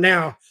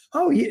now.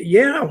 Oh,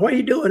 yeah. What are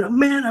you doing? Oh,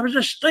 man, I was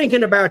just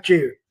thinking about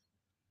you.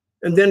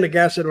 And then the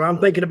guy said, well, I'm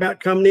thinking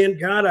about coming in.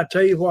 God, I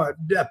tell you what,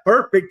 the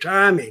perfect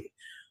timing.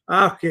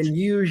 I can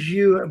use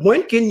you.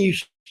 When can you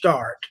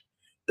start?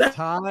 That's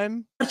how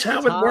it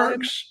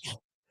works.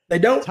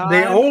 They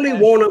only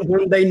want them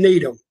when they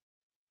need them.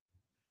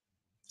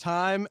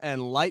 Time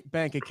and light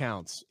bank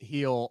accounts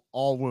heal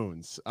all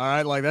wounds. All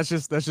right, like that's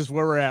just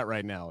where we're at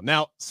right now.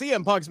 Now,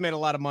 CM Punk's made a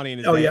lot of money in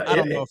his day. Yeah, I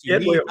don't know if he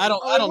needs. I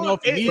don't know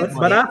if he needs.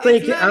 But I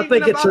think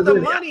it's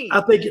the money. I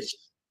think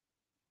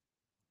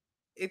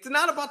it's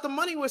not about the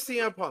money with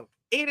CM Punk.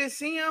 It is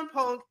CM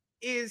Punk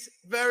is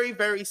very,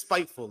 very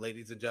spiteful,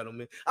 ladies and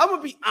gentlemen. I'm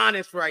gonna be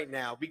honest right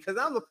now because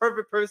I'm the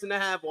perfect person to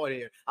have on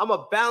here. I'm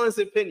a balanced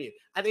opinion.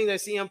 I think that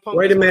CM Punk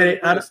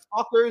greatest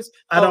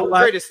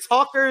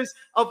talkers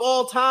of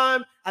all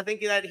time. I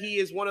think that he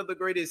is one of the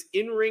greatest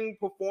in-ring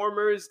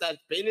performers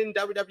that's been in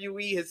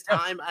WWE. His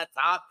time at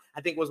top,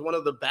 I think, was one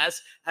of the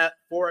best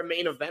for a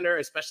main eventer,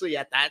 especially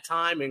at that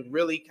time, and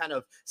really kind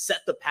of set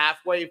the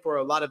pathway for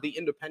a lot of the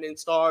independent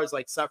stars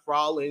like Seth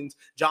Rollins,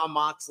 Jon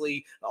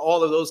Moxley,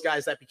 all of those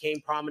guys that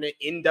became prominent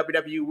in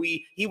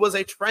WWE. He was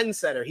a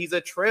trendsetter. He's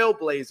a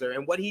trailblazer.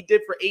 And what he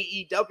did for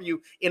AEW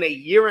in a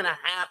year and a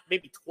half,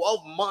 maybe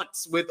 12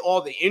 months with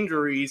all the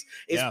injuries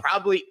is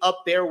probably up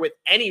there with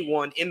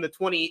anyone in the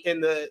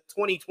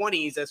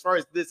 2020s. As far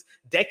as this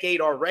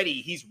decade already,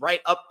 he's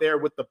right up there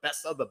with the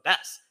best of the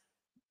best.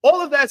 All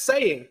of that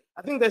saying,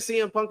 I think that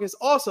CM Punk is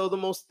also the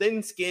most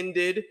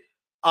thin-skinned,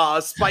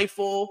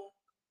 spiteful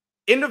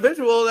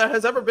individual that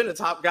has ever been a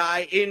top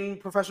guy in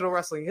professional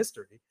wrestling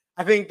history.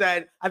 I think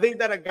that a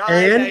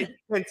guy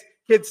that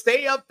can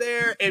stay up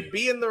there and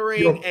be in the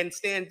ring and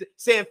stand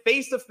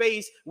face to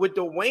face with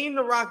Dwayne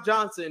 "The Rock"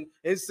 Johnson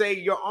and say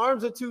your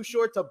arms are too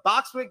short to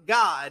box with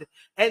God,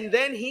 and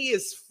then he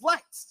is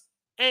flexed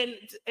and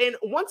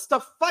wants to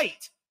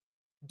fight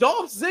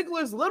Dolph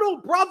Ziggler's little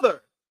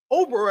brother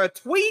over a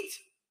tweet,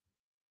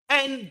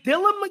 and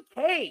Dylan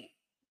McKay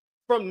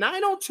from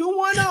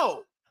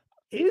 90210,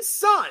 his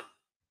son,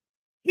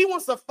 he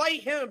wants to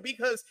fight him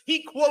because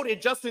he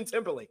quoted Justin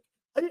Timberlake.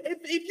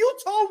 If you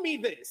told me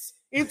this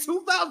in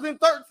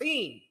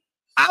 2013,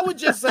 I would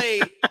just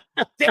say,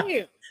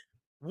 damn,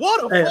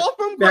 what a fall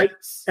from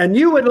grace. And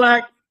you would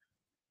like,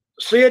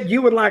 Sid,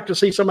 you would like to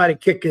see somebody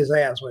kick his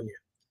ass, wouldn't you?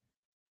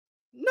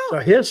 No.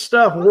 So his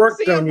stuff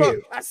worked on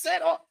you. I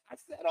said all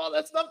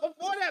that stuff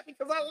before that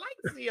because I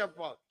like CM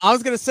Punk. I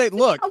was going to say,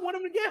 look. I want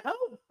him to get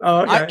help.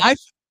 Oh, okay.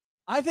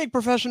 I think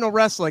professional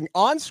wrestling,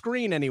 on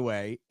screen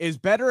anyway, is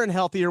better and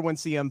healthier when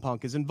CM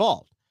Punk is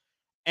involved.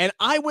 And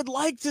I would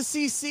like to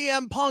see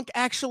CM Punk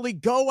actually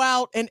go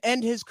out and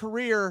end his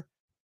career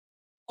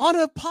on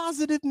a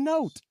positive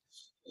note.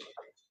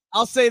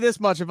 I'll say this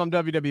much if I'm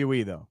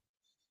WWE, though.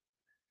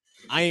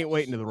 I ain't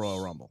waiting to the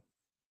Royal Rumble.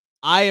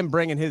 I am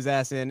bringing his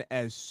ass in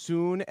as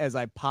soon as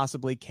I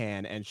possibly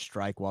can and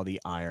strike while the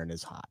iron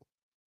is hot.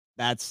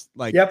 That's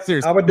like,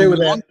 seriously. I would do with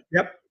that.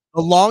 Yep.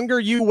 The longer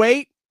you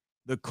wait,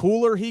 the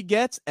cooler he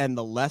gets and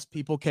the less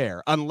people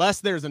care.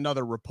 Unless there's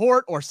another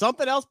report or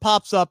something else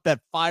pops up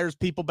that fires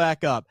people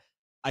back up.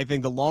 I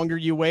think the longer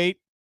you wait,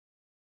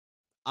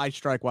 I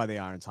strike while the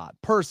iron's hot.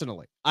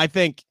 Personally, I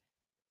think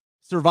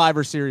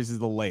Survivor Series is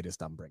the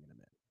latest I'm bringing him in.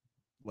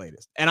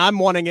 Latest. And I'm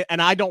wanting it,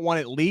 and I don't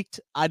want it leaked.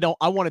 I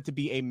want it to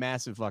be a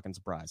massive fucking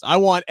surprise. I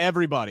want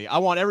everybody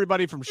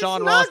from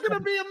Sean Ross. It's not going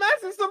to be a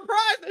massive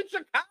surprise in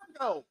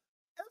Chicago.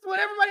 That's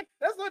what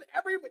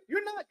everybody,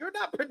 you're not.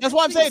 That's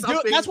why I'm saying,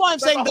 that's why I'm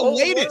saying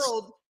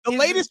the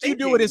latest you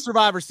do it is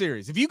Survivor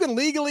Series. If you can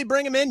legally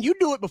bring him in, you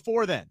do it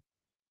before then.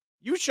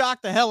 You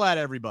shock the hell out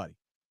of everybody.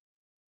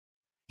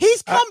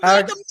 He's come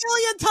back a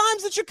million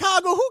times in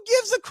Chicago. Who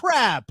gives a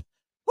crap?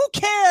 Who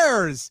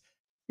cares?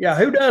 Yeah,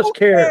 who does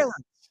care?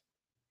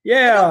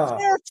 Yeah. I don't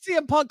care if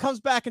CM Punk comes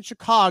back in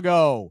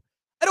Chicago.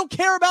 I don't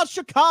care about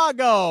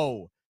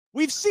Chicago.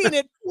 We've seen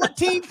it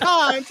 14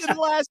 times in the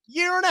last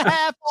year and a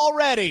half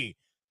already.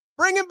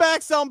 Bring him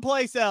back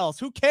someplace else.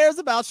 Who cares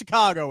about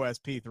Chicago,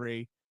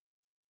 SP3?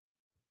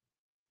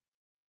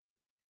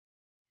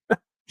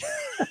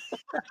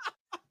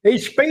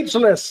 He's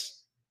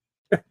speechless.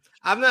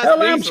 I'm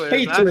not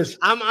speechless.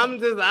 I'm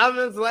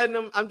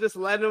just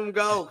letting him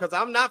go because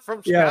I'm not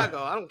from Chicago.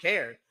 Yeah. I don't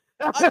care.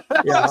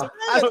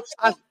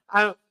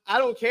 I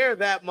don't care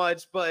that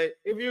much, but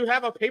if you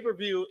have a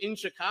pay-per-view in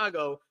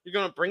Chicago, you're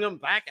gonna bring them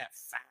back at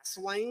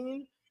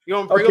Fastlane. You're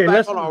gonna bring them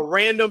back on a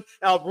random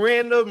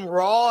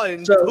Raw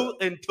in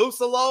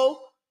Tusalo.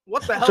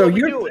 What the hell are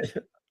you doing?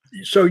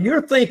 So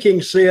you're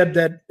thinking, Sid,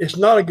 that it's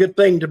not a good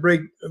thing to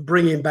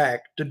bring him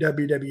back to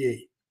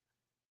WWE?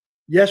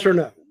 Yes or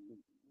no?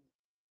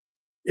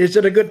 Is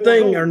it a good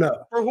thing or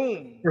no? For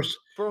whom?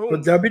 For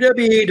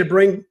WWE to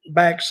bring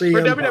back CM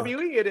For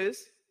WWE, it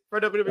is.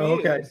 For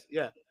WWE, it is.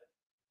 Yeah.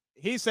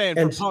 He's saying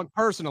for Punk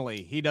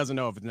personally, he doesn't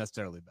know if it's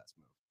necessarily the best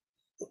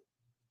move.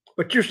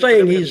 But you're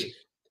saying he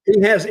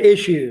has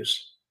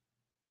issues.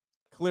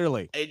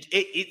 Clearly.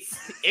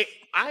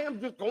 I am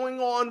just going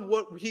on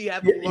what we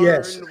have learned,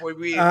 yes, what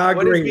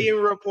is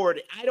being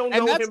reported. I don't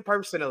know him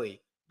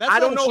personally. I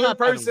don't know him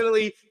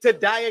personally to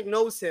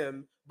diagnose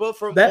him, but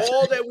from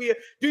all that we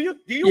do you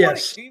want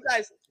to, do you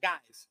guys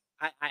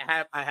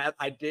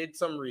I did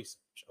some research.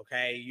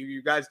 Okay,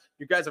 you guys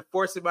are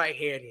forcing my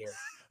hand here.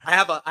 I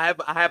have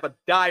a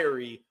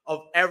diary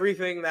of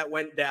everything that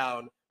went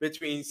down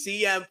between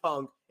CM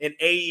Punk and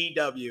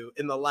AEW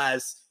in the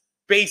last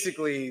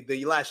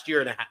year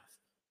and a half.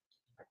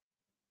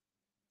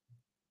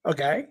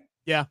 Okay.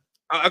 Yeah.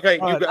 Okay.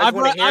 I've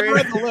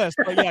read the list,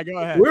 but yeah, go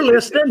ahead. We're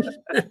listening.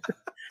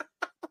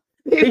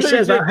 He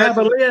says, "I have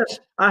a list.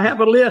 I have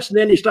a list," and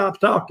then he stops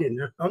talking.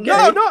 Okay.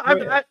 No.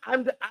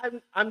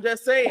 I'm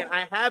just saying.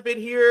 I have it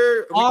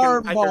here.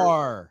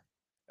 Armbar.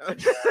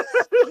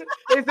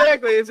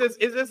 Exactly. It's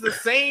just the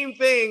same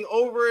thing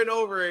over and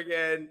over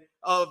again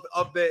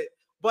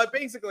but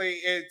basically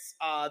it's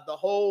the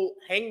whole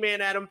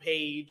Hangman Adam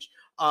Page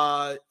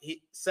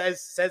he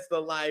says the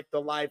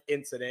live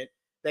incident.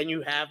 Then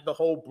you have the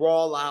whole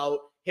brawl out,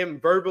 him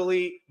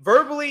verbally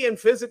and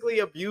physically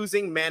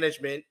abusing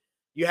management.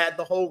 You had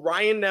the whole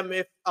Ryan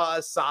Nemeth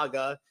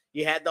saga.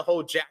 You had the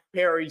whole Jack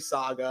Perry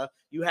saga.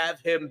 You have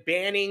him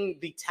banning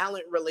the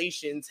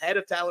head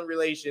of talent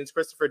relations,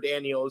 Christopher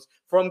Daniels,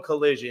 from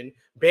Collision,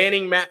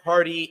 banning Matt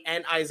Hardy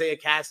and Isaiah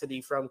Cassidy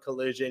from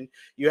Collision.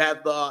 You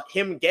have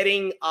him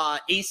getting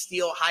Ace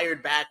Steel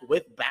hired back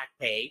with back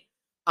pay.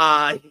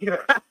 For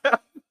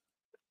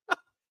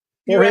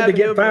him to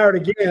get fired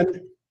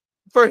again.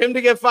 For him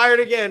to get fired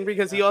again,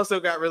 because he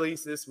also got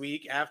released this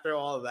week after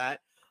all of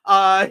that.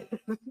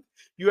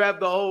 You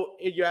have the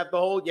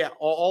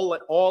whole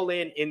all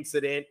in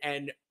incident,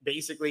 and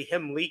basically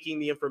him leaking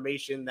the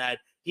information that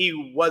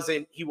he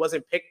wasn't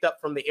picked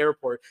up from the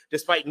airport,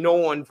 despite no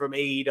one from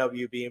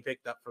AEW being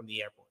picked up from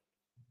the airport.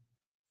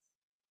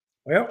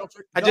 Well,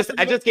 I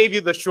just gave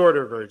you the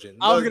shorter version.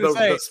 I was going to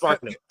say the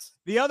Spark Notes.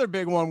 The other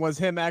big one was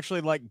him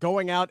actually like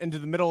going out into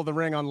the middle of the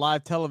ring on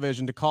live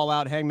television to call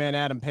out Hangman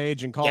Adam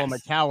Page and call him a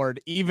coward,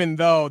 even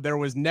though there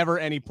was never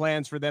any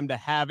plans for them to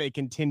have a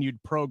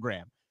continued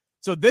program.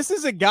 So this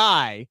is a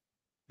guy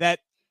that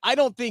I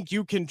don't think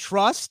you can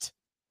trust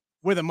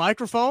with a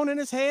microphone in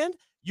his hand.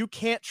 You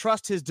can't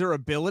trust his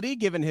durability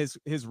given his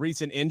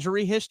recent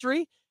injury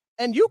history.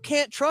 And you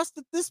can't trust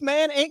that this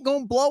man ain't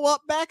going to blow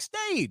up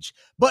backstage.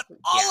 But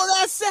all of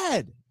that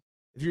said,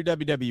 if you're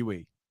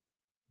WWE,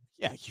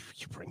 yeah,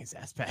 you bring his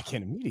ass back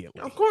in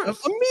immediately. Of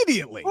course.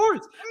 Immediately. Of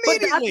course.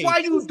 Immediately. But that's why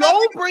you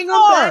don't bring him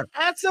back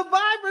at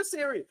Survivor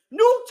Series.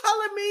 You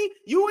telling me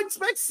you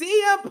expect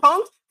CM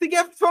Punk to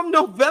get from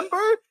November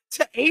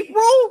to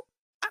April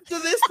after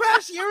this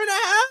past year and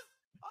a half?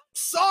 I'm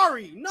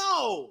sorry.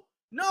 No,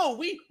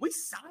 we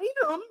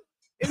signed him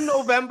in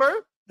November.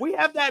 We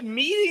have that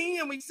meeting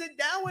and we sit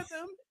down with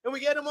him and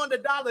we get him on the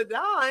dollar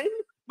dime,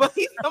 but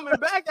he's coming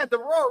back at the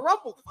Royal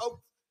Rumble,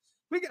 folks.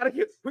 We're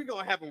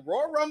gonna have him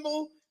Royal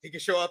Rumble. He can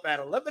show up at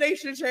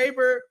Elimination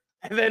Chamber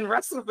and then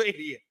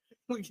WrestleMania.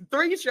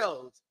 3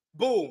 shows.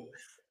 Boom.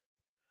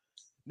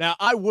 Now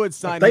I would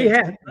sign. They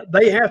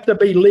have to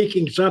be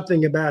leaking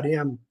something about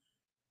him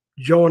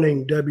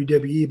joining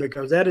WWE,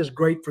 because that is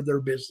great for their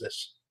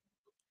business.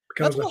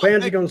 Because the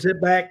fans are going to sit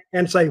back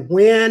and say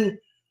when,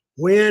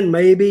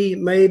 maybe,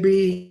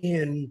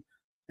 and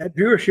that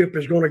viewership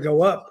is going to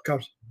go up,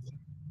 because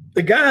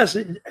the guys,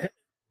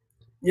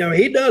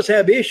 he does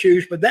have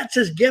issues, but that's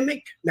his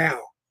gimmick now.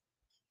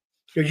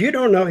 Because you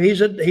don't know,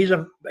 he's a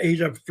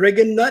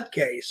friggin'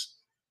 nutcase,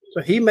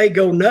 so he may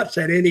go nuts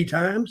at any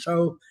time.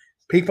 So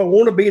people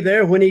want to be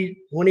there when he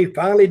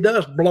finally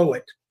does blow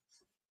it.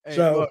 Hey,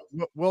 so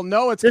look, we'll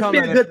know it's this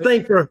coming. Be a good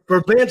thing for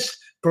Vince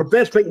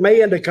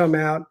McMahon to come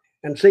out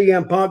and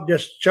CM Punk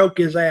just choke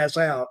his ass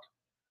out.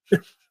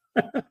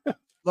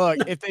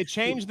 Look, if they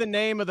change the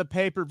name of the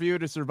pay-per-view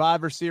to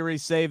Survivor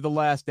Series Save the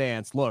Last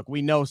Dance, look,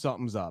 we know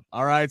something's up.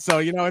 All right. So,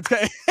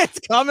 it's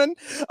coming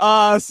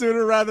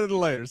sooner rather than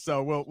later.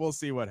 So we'll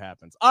see what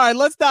happens. All right,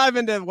 let's dive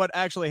into what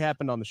actually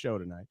happened on the show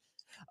tonight.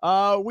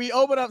 We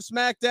open up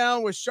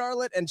SmackDown with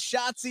Charlotte and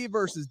Shotzi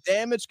versus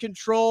Damage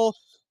Control.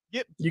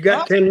 You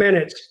got 10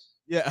 minutes.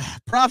 Yeah.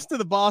 Props to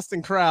the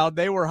Boston crowd.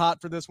 They were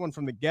hot for this one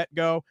from the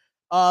get-go.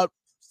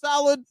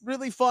 Solid,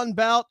 really fun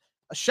bout.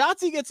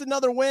 Shotzi gets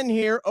another win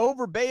here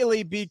over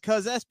Bayley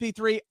because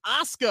SP3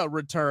 Asuka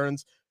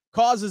returns,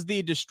 causes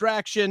the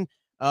distraction,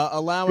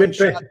 allowing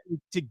Shotzi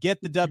to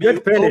get the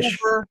W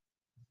over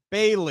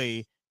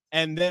Bayley.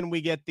 And then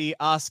we get the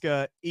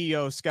Asuka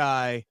Io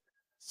Sky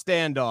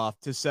standoff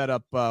to set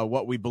up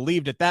what we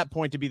believed at that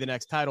point to be the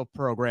next title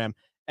program.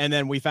 And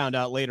then we found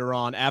out later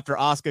on after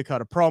Asuka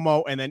cut a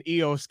promo and then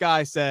Io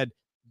Sky said,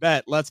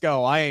 bet, let's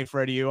go. I ain't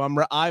afraid of you.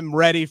 I'm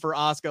ready for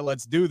Asuka.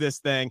 Let's do this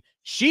thing.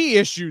 She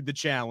issued the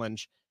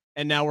challenge,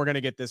 and now we're going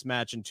to get this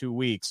match in 2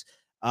 weeks.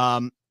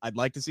 I'd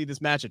like to see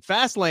this match at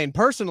Fastlane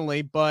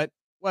personally, but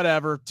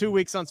whatever. 2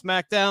 weeks on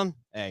SmackDown,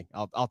 hey,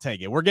 I'll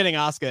take it. We're getting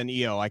Asuka and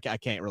Io. I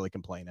can't really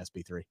complain,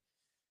 SP3.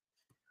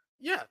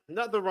 Yeah,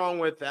 nothing wrong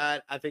with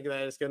that. I think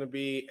that it's going to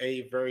be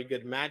a very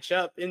good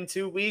matchup in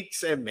 2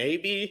 weeks, and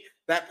maybe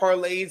that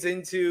parlays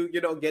into,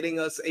 getting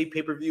us a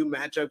pay-per-view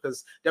matchup,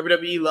 because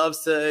WWE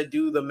loves to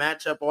do the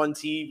matchup on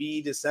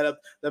TV to set up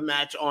the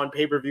match on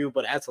pay-per-view,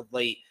 but as of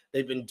late,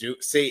 they've been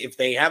if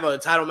they have a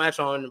title match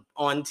on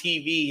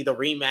TV, the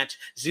rematch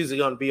is usually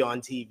going to be on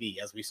TV,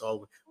 as we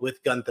saw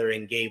with Gunther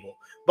and Gable.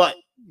 But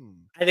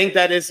I think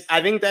that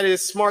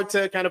is smart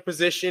to kind of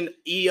position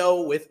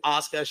Io with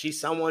Asuka. She's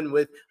someone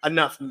with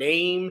enough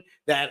name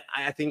that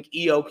I think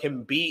Io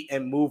can beat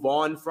and move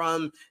on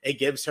from. It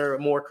gives her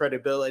more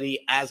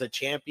credibility as a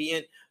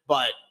champion.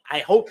 But I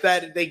hope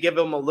that they give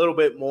them a little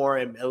bit more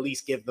and at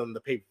least give them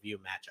the pay-per-view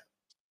matchup.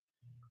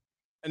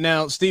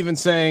 Now,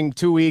 Steven's saying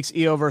 2 weeks,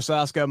 Io versus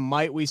Asuka.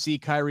 Might we see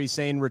Kairi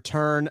Sane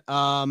return?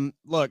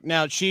 Look,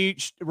 now she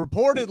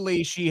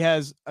reportedly she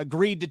has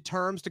agreed to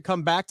terms to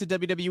come back to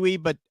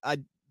WWE, but I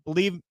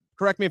believe,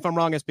 correct me if I'm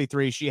wrong,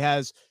 SP3, she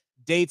has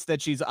dates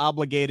that she's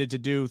obligated to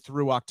do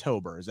through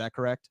October. Is that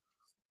correct?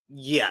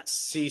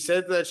 Yes, she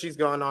said that she's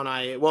going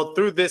on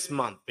through this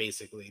month,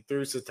 basically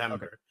through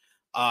September.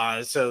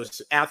 Okay. So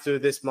after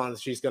this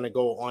month, she's going to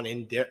go on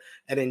an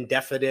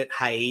indefinite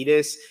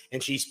hiatus,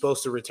 and she's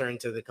supposed to return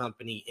to the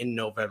company in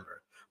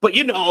November. But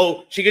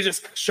she could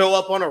just show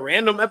up on a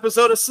random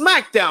episode of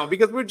Smackdown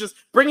because we're just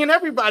bringing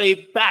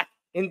everybody back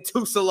in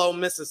Tooele,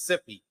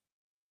 Mississippi.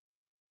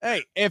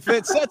 Hey, if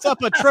it sets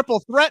up a triple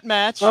threat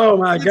match, oh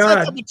my God,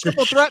 sets up a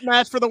triple threat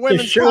match for the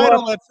women's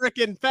title at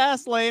freaking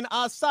Fastlane,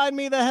 sign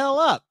me the hell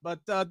up.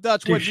 But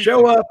Dutch, to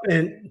show up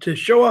in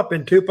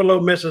Tupelo,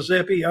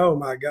 Mississippi, oh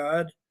my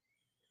God,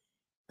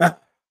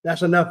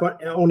 that's enough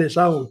on its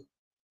own.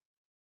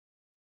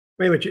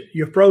 Wait a minute,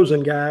 you're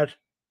frozen, guys.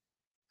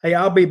 Hey,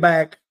 I'll be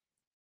back.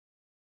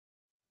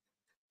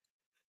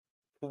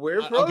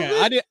 We're frozen.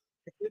 Okay,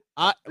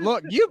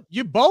 look,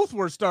 you both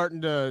were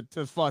starting to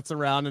futz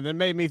around, and it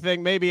made me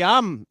think maybe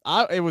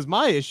it was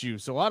my issue.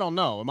 So I don't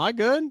know. Am I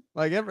good?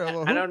 Like I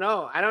don't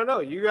know.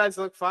 You guys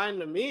look fine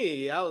to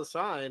me. I was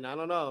fine. I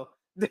don't know.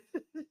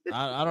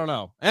 I don't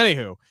know.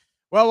 Anywho,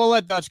 well, we'll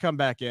let Dutch come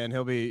back in.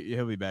 He'll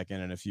be back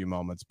in a few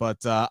moments. But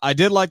I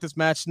did like this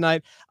match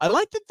tonight. I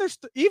like that there's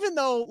even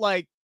though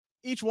like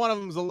each one of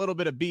them is a little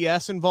bit of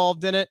BS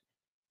involved in it.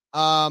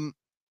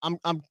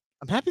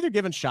 I'm happy they're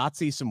giving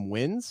Shotzi some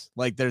wins.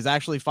 Like there's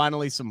actually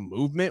finally some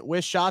movement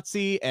with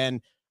Shotzi, and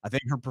I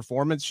think her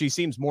performance, she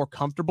seems more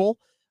comfortable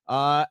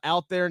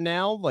out there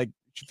now. Like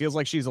she feels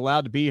like she's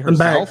allowed to be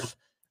herself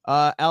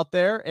out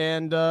there.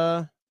 And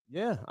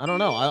yeah, I don't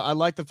know. I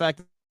like the fact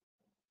that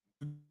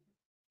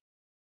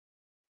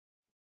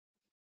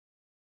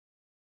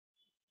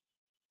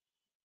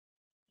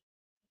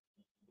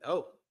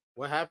oh,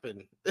 what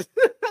happened?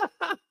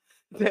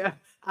 Yeah,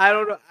 I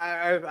don't know.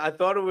 I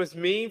thought it was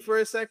me for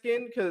a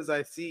second because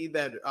I see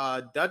that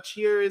Dutch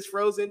here is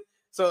frozen.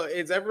 So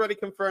is everybody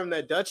confirmed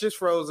that Dutch is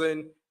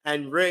frozen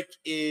and Rick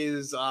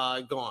is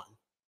gone?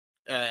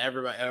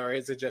 Everybody, or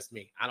is it just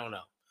me? I don't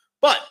know.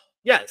 But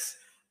yes,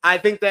 I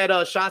think that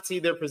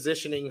Shotzi, they're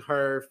positioning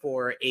her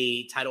for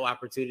a title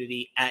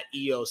opportunity at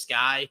Io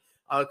Sky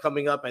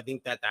coming up. I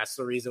think that that's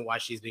the reason why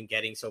she's been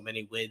getting so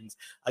many wins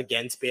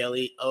against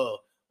Bayley. Oh,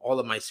 all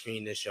of my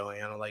screen is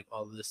showing. I don't like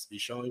all of this to be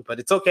showing,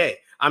 but it's okay.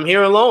 I'm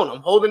here alone.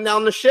 I'm holding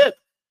down the ship.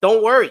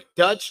 Don't worry.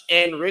 Dutch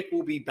and Rick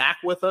will be back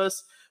with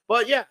us.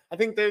 But yeah, I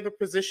think they're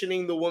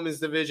positioning the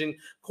women's division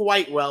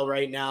quite well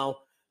right now.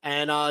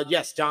 And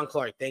yes, John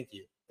Clark, thank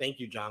you. Thank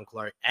you, John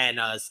Clark and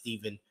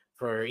Steven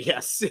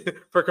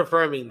for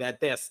confirming that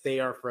yes, they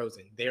are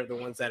frozen. They are the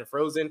ones that are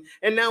frozen.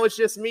 And now it's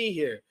just me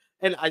here.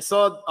 And I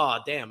saw, oh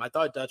damn, I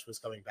thought Dutch was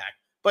coming back.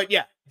 But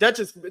yeah, Dutch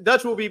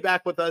will be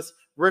back with us.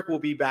 Rick will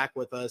be back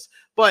with us.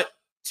 But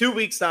 2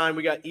 weeks time,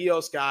 we got Io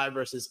Sky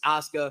versus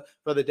Asuka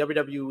for the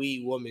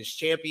WWE Women's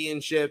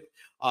Championship.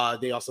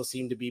 They also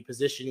seem to be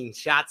positioning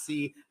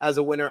Shotzi as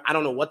a winner. I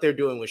don't know what they're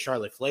doing with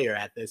Charlotte Flair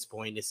at this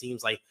point. It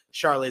seems like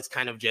Charlotte's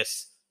kind of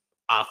just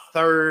a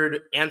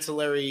third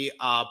ancillary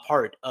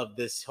part of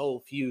this whole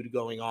feud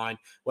going on,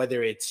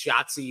 whether it's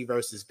Shotzi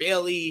versus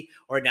Bayley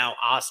or now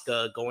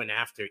Asuka going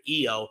after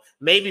Io.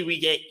 Maybe we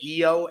get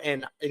Io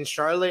and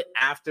Charlotte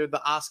after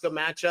the Asuka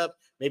matchup.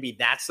 Maybe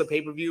that's the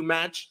pay-per-view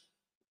match.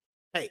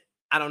 Hey,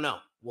 I don't know.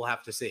 We'll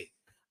have to see.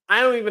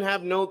 I don't even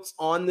have notes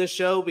on this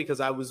show because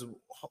I was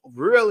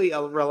really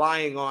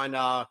relying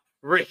on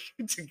Rick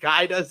to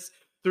guide us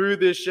through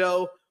this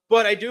show.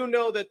 But I do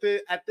know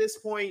that at this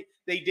point,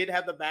 they did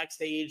have the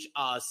backstage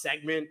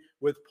segment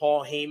with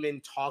Paul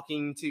Heyman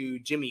talking to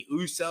Jimmy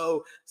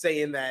Uso,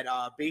 saying that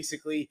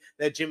basically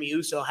that Jimmy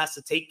Uso has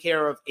to take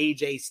care of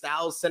AJ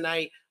Styles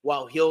tonight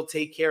while he'll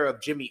take care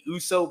of Jimmy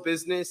Uso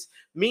business.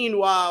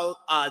 Meanwhile,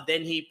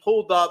 then he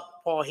pulled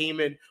up Paul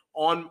Heyman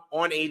on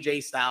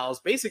AJ Styles,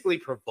 basically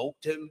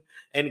provoked him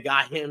and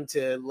got him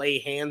to lay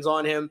hands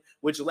on him,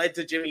 which led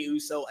to Jimmy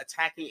Uso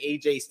attacking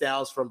AJ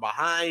Styles from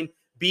behind,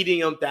 beating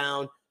him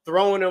down,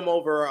 throwing him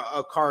over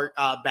a cart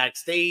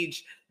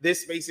backstage.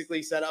 This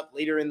basically set up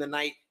later in the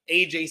night,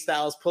 AJ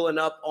Styles pulling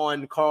up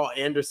on Carl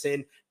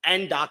Anderson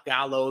and Doc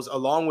Gallows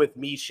along with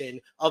Mishin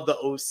of the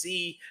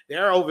OC.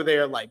 They're over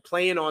there like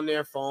playing on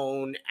their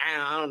phone.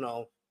 And I don't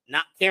know,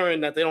 not caring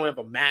that they don't have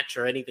a match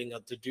or anything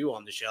to do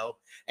on the show.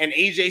 And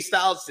AJ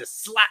Styles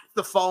just slapped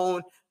the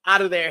phone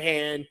out of their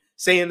hand,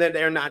 saying that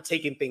they're not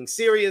taking things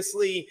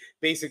seriously,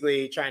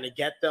 basically trying to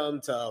get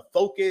them to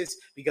focus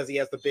because he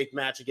has the big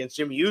match against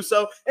Jimmy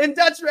Uso. And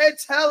Dutch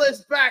Mantell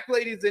is back,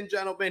 ladies and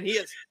gentlemen. He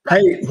is back.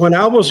 Hey, when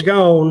I was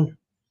gone,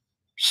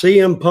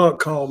 CM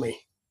Punk called me.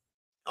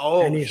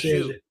 Oh, and he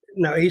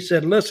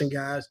said, listen,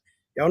 guys,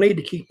 y'all need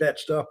to keep that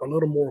stuff a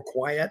little more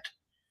quiet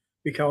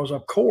because,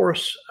 of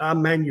course, I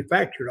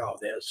manufactured all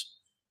this.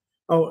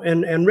 Oh,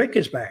 and Rick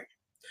is back.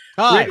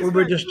 Hi. Rick, we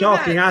were just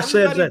talking. I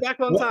said that back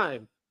on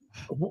time.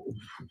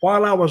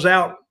 While I was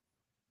out,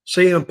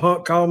 CM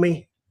Punk called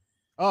me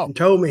and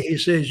told me, he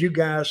says, you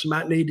guys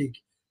might need to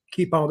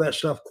keep all that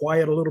stuff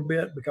quiet a little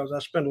bit because I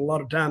spent a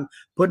lot of time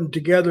putting it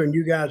together and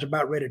you guys are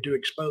about ready to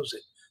expose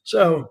it.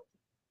 So,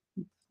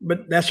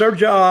 but that's our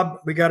job.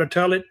 We got to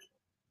tell it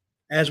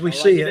as we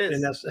see it.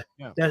 And that's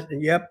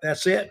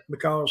it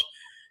because,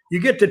 You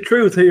get the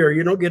truth here.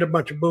 You don't get a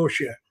bunch of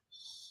bullshit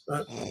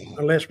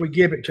unless we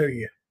give it to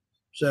you.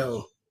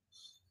 So,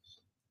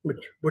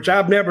 which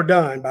I've never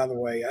done, by the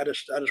way. I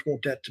just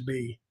want that to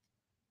be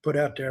put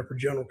out there for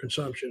general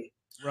consumption.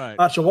 Right.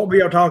 So what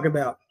we are talking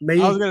about? Me.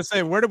 I was going to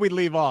say, where did we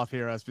leave off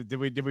here?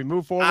 Did we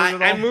move forward?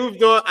 I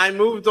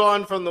moved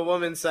on from the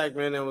women's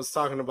segment and was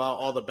talking about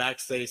all the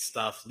backstage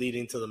stuff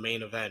leading to the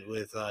main event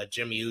with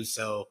Jimmy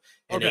Uso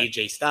and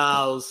AJ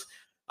Styles.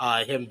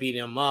 Him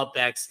beating him up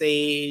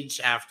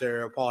backstage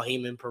after Paul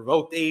Heyman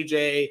provoked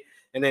AJ,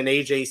 and then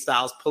AJ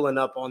Styles pulling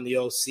up on the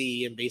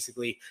OC and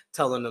basically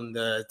telling them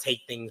to take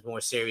things more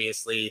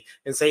seriously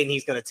and saying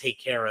he's going to take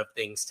care of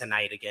things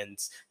tonight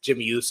against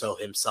Jimmy Uso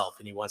himself,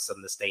 and he wants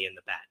them to stay in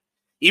the back.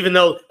 Even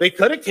though they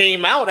could have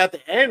came out at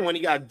the end when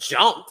he got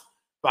jumped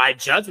by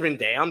Judgment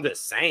Day. I'm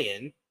just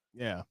saying.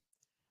 Yeah.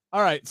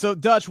 All right. So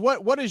Dutch,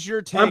 what is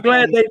your take?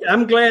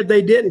 I'm glad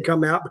they didn't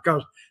come out,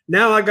 because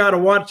now I got to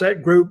watch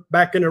that group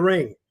back in the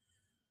ring.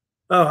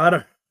 Oh, I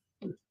don't.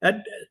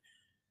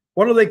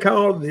 What do they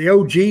call the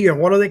OG, or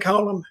what do they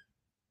call them?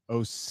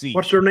 OC.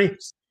 What's their name?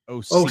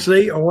 OC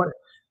or what?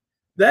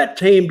 That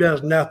team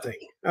does nothing.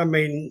 I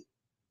mean,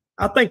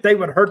 I think they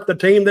would hurt the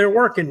team they're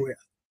working with.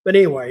 But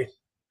anyway,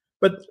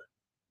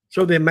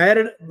 so they're mad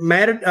at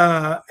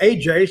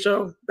AJ,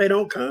 so they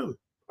don't come,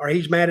 or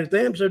he's mad at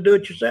them, so do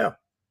it yourself.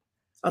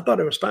 I thought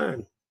it was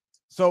fine.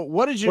 So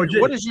what is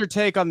your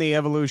take on the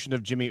evolution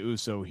of Jimmy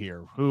Uso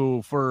here?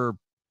 Who for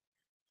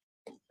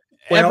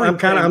Well,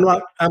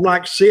 I'm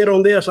like Sid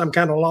on this. I'm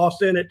kind of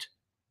lost in it.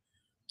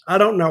 I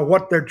don't know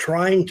what they're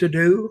trying to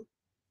do,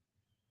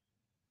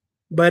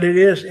 but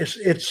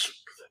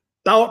it's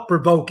thought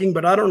provoking.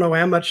 But I don't know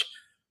how much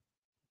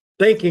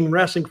thinking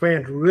wrestling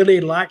fans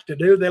really like to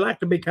do. They like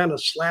to be kind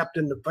of slapped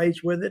in the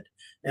face with it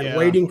and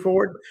waiting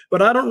for it.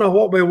 But I don't know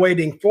what we're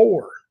waiting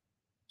for.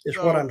 Is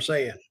what I'm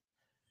saying.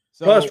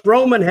 Plus,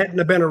 Roman hadn't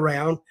have been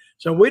around,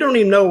 so we don't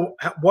even know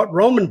what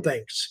Roman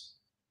thinks.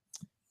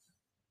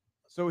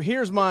 So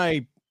here's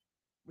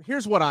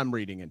what I'm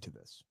reading into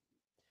this.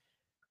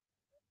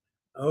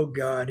 Oh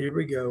God, here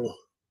we go.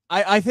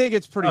 I think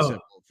it's pretty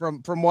simple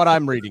from what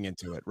I'm reading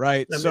into it,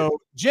 right? So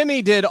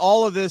Jimmy did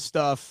all of this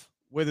stuff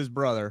with his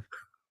brother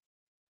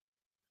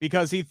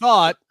because he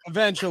thought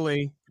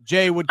eventually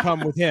Jay would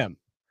come with him.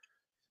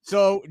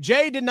 So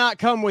Jay did not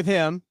come with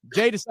him.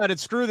 Jay decided,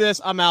 screw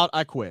this, I'm out,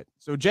 I quit.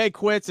 So Jay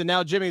quits, and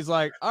now Jimmy's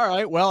like, all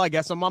right, well, I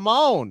guess I'm on my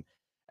own.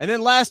 And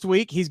then last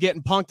week, he's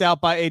getting punked out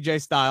by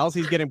AJ Styles.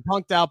 He's getting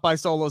punked out by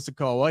Solo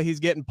Sikoa.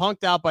 He's getting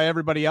punked out by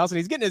everybody else. And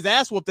he's getting his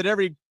ass whooped at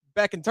every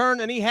beck and turn.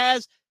 And he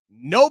has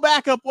no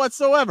backup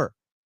whatsoever.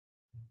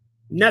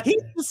 Nothing.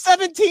 He's a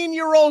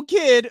 17-year-old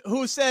kid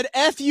who said,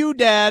 F you,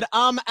 Dad,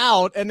 I'm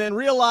out. And then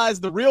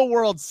realized the real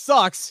world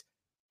sucks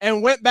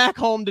and went back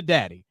home to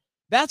Daddy.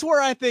 That's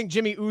where I think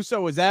Jimmy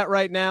Uso is at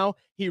right now.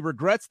 He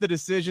regrets the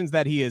decisions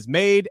that he has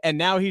made. And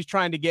now he's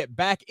trying to get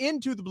back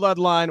into the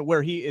bloodline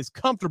where he is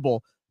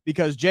comfortable,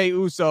 because Jay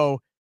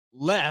Uso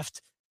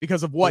left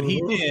because of what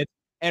he did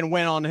and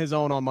went on his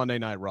own on Monday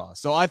Night Raw.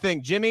 So I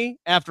think Jimmy,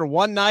 after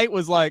one night,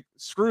 was like,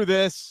 screw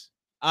this.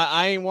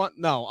 I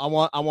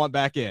want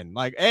back in.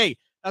 Like, hey,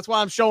 that's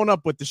why I'm showing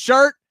up with the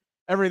shirt.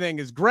 Everything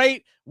is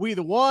great. We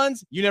the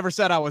ones. You never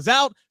said I was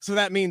out, so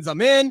that means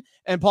I'm in.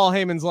 And Paul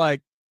Heyman's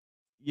like,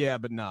 yeah,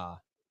 but nah.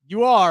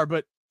 You are,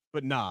 but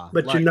nah.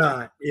 But like, you're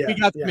not. Yeah, we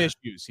got some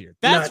issues here.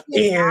 That's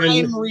what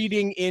I'm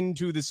reading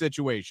into the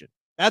situation.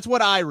 That's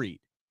what I read.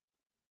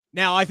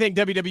 Now, I think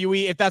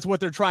WWE, if that's what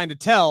they're trying to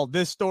tell,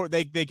 this story,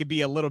 they could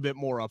be a little bit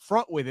more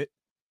upfront with it,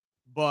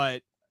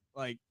 but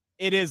like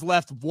it is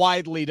left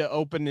widely to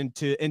open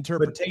into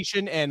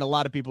interpretation, and a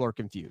lot of people are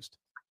confused.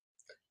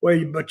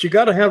 Well, but you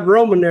got to have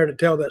Roman there to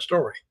tell that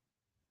story.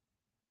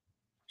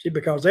 See,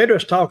 because they're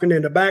just talking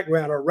in the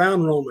background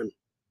around Roman.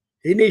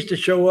 He needs to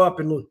show up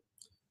and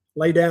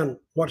lay down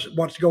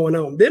what's going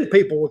on. Then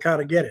people will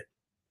kind of get it.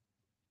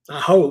 I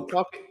hope.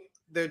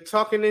 They're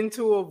talking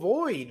into a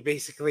void,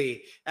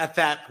 basically, at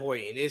that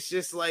point. It's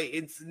just like,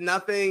 it's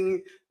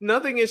nothing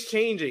is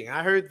changing.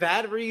 I heard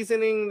that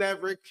reasoning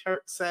that Rick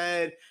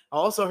said. I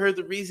also heard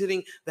the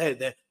reasoning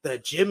that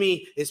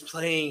Jimmy is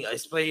playing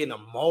a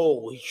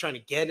mole. He's trying to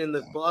get in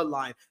the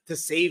bloodline to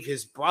save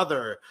his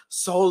brother,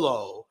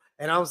 Solo.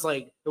 And I was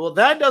like, well,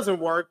 that doesn't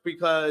work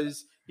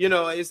because, you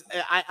know,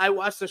 I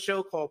watched a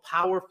show called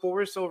Power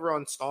Force over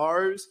on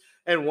Stars.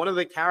 And one of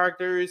the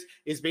characters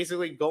is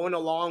basically going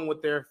along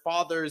with their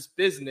father's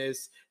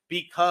business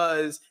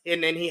because,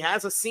 and then he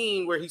has a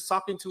scene where he's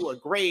talking to a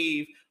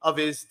grave of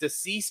his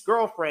deceased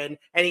girlfriend,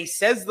 and he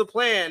says the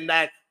plan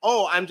that,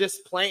 oh, I'm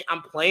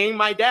playing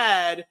my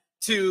dad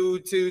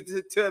to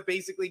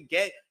basically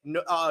get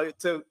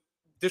to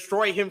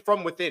destroy him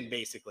from within,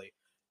 basically.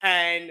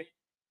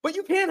 But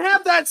you can't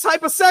have that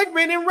type of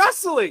segment in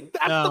wrestling.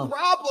 That's the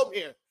problem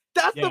here.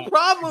 That's the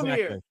problem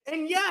here.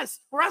 And yes,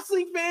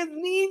 wrestling fans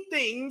need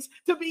things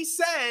to be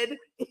said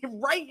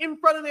right in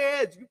front of their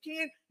heads.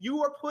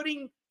 You are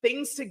putting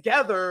things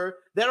together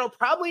that'll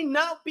probably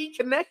not be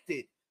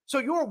connected. So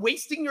you're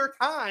wasting your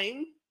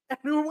time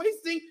And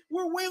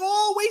we're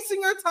all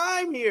wasting our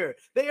time here.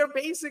 They are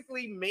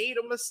basically made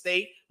a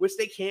mistake, which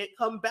they can't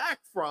come back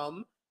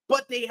from,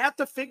 but they have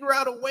to figure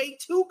out a way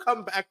to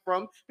come back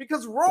from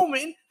because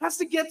Roman has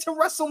to get to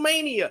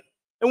WrestleMania.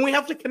 And we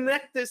have to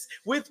connect this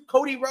with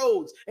Cody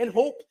Rhodes and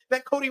hope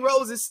that Cody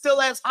Rhodes is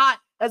still as hot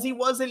as he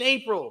was in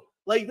April.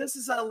 Like, this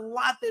is a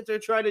lot that they're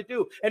trying to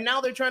do. And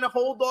now they're trying to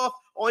hold off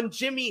on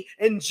Jimmy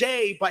and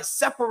Jay by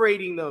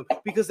separating them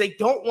because they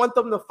don't want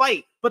them to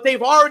fight. But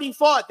they've already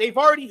fought. They've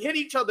already hit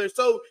each other.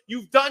 So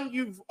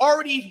you've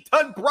already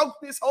broke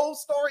this whole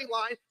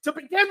storyline to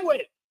begin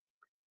with.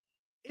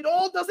 It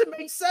all doesn't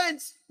make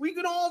sense. We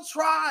can all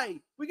try.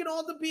 We can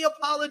all be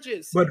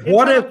apologists. But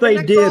what if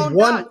they did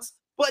one?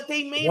 But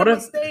they made a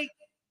mistake.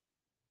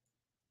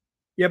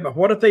 Yeah, but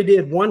what if they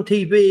did one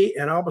TV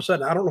and all of a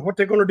sudden, I don't know what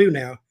they're going to do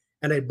now,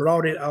 and they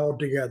brought it all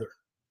together?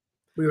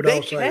 We would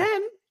all say, they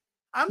can.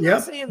 I'm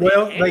not saying they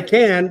can. They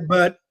can,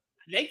 but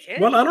they can.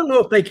 Well, I don't know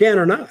if they can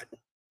or not.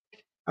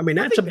 I mean,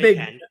 that's a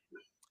big.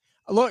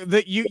 Look,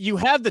 you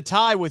have the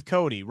tie with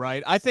Cody,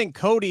 right? I think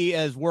Cody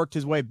has worked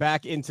his way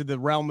back into the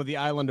realm of the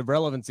island of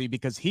relevancy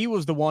because he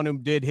was the one who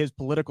did his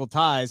political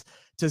ties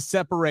to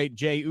separate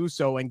Jey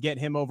Uso and get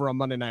him over on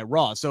Monday Night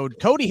Raw. So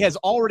Cody has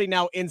already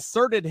now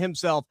inserted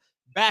himself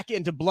back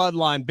into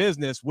Bloodline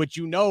business, which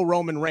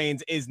Roman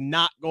Reigns is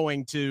not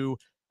going to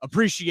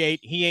appreciate.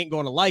 He ain't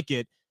going to like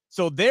it.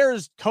 So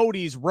there's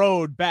Cody's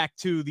road back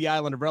to the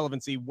island of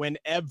relevancy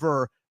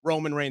whenever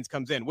Roman Reigns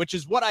comes in, which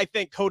is what I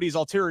think Cody's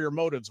ulterior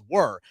motives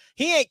were.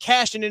 He ain't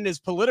cashing in his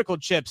political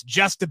chips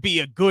just to be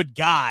a good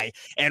guy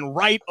and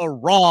right a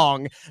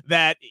wrong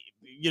that,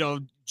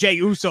 Jey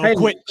Uso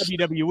quit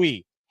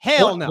WWE.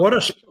 Hell no.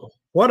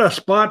 What a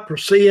spot for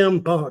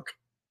CM Punk.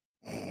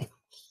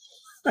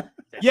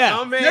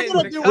 Yeah.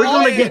 We're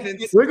going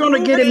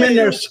to get him in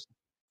there.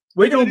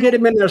 We're going to get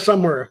him in there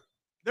somewhere.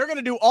 They're going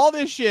to do all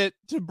this shit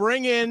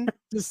to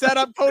set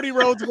up Cody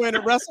Rhodes' win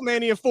at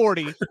WrestleMania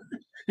 40.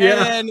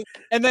 Yeah.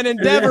 And then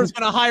Endeavor's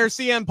going to hire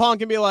CM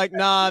Punk and be like,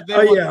 nah,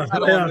 they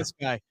want this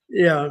guy.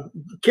 Yeah.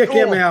 Kick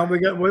him out.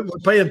 We're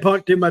paying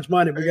Punk too much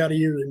money. We got to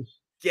use him.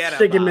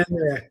 Stick him in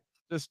there.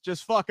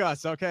 Just fuck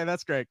us. Okay,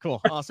 that's great.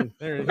 Cool. Awesome.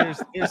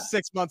 Here's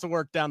 6 months of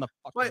work down the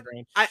fucking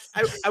drain.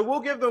 I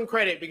will give them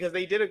credit because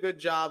they did a good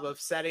job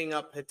of setting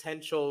up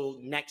potential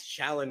next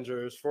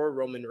challengers for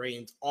Roman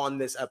Reigns on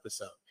this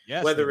episode.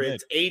 Yes, whether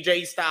it's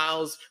AJ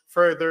Styles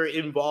further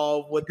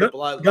involved with the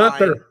Bloodline.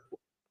 Gunther.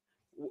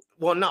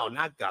 Well, no,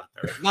 not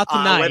Gunther. Not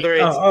tonight. Whether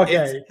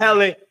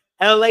it's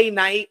LA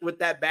Knight with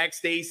that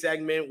backstage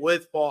segment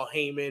with Paul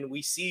Heyman.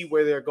 We see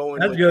where they're going.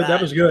 That's good.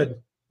 That was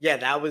good. Yeah,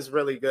 that was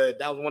really good.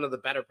 That was one of the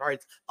better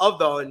parts of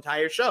the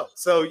entire show.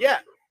 So, yeah,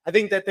 I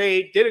think that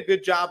they did a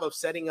good job of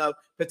setting up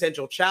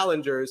potential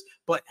challengers.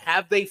 But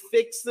have they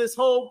fixed this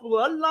whole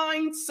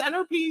Bloodline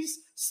centerpiece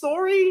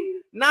story?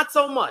 Not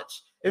so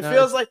much. It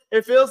feels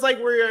like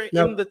we're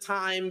in the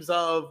times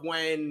of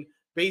when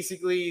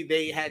basically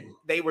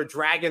they were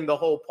dragging the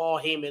whole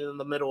Paul Heyman in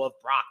the middle of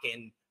Brock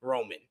and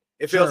Roman.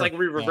 It feels like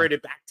we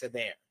reverted back to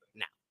there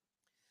now.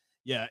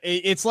 Yeah,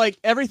 it's like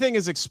everything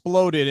is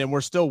exploded and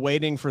we're still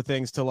waiting for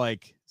things to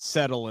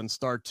settle and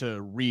start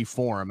to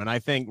reform. And I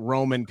think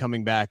Roman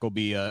coming back will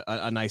be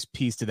a nice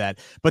piece to that.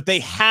 But they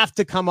have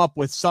to come up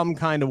with some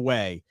kind of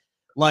way.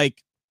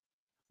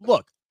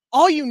 Look,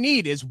 all you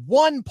need is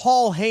one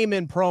Paul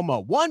Heyman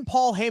promo, one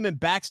Paul Heyman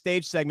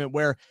backstage segment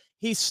where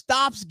he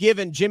stops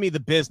giving Jimmy the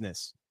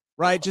business,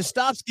 right? Just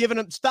stops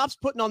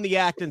putting on the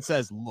act and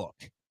says, look,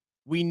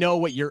 we know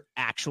what you're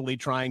actually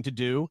trying to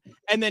do,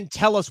 and then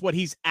tell us what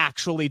he's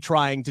actually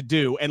trying to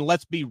do, and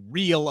let's be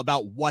real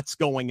about what's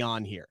going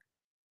on here.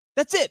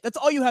 That's it. That's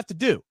all you have to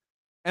do.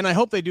 And I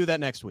hope they do that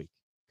next week.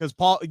 Because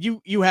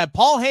you have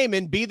Paul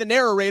Heyman be the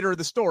narrator of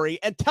the story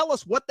and tell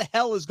us what the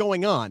hell is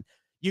going on.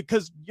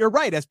 Because you're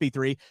right,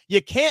 SB3.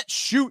 You can't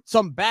shoot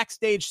some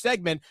backstage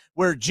segment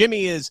where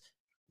Jimmy is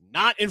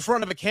not in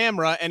front of a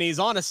camera and he's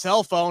on a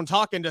cell phone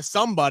talking to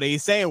somebody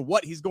saying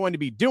what he's going to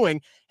be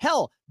doing.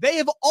 Hell, they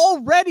have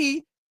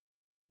already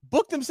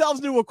booked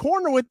themselves into a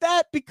corner with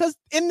that because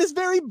in this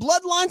very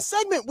Bloodline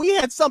segment, we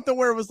had something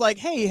where it was like,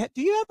 hey,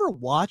 do you ever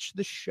watch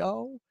the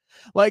show?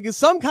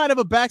 Some kind of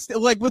a backstage,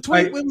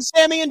 with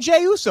Sammy and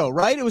Jey Uso,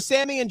 right? It was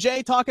Sammy and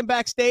Jey talking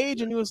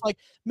backstage, and he was like,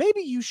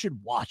 maybe you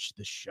should watch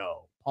the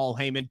show, Paul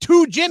Heyman,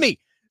 to Jimmy.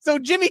 So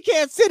Jimmy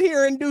can't sit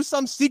here and do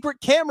some secret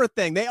camera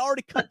thing. They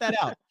already cut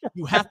that out.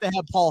 You have to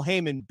have Paul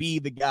Heyman be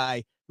the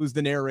guy who's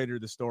the narrator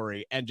of the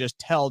story and just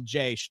tell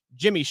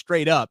Jimmy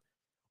straight up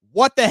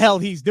what the hell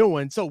he's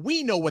doing so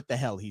we know what the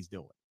hell he's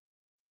doing.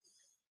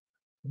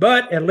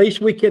 But at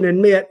least we can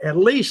admit, at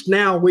least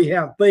now we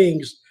have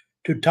things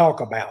to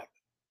talk about.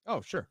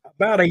 Oh, sure.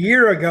 About a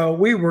year ago,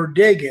 we were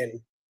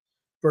digging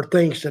for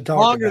things to talk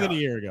about. Longer than a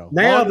year ago.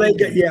 Now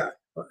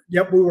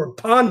we were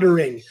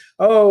pondering.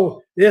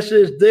 Oh, this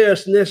is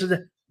this and this is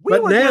that. We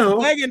were now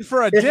begging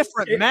for a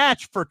different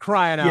match for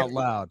crying out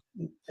loud.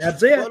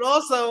 That's it. But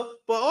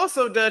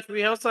also, Dutch,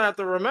 we also have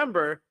to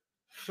remember,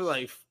 for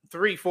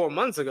 3-4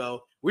 months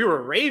ago, we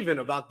were raving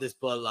about this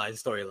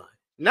Bloodline storyline.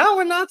 Now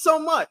we're not so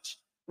much.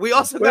 We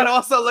also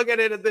got to look at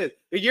it at this.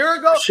 A year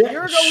ago, we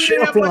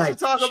didn't have much to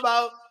talk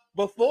about.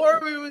 Before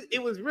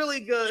it was really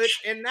good,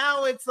 and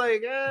now it's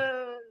like.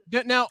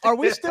 Now, are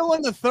we still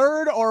in the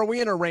third, or are we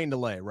in a rain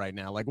delay right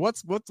now? Like,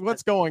 what's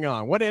going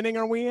on? What inning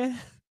are we in?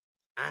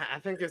 I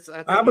think it's.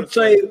 I would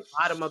say like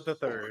bottom of the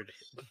third.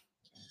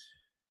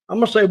 I'm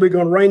gonna say we're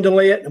gonna rain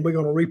delay it, and we're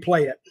gonna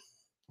replay it.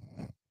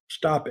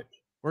 Stop it.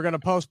 We're gonna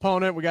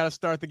postpone it. We got to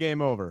start the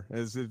game over.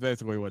 Is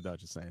basically what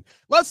Dutch is saying.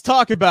 Let's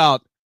talk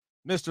about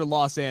Mr.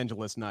 Los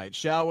Angeles Night,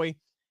 shall we?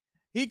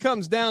 He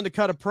comes down to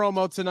cut a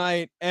promo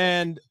tonight,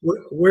 and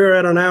we're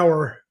at an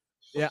hour.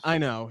 Yeah, I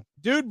know.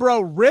 Dude,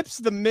 bro, rips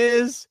The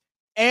Miz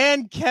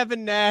and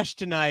Kevin Nash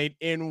tonight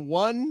in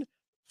one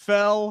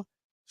fell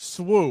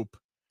swoop.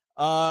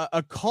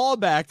 A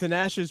callback to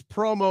Nash's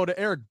promo to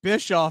Eric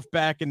Bischoff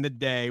back in the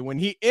day when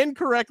he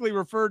incorrectly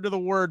referred to the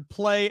word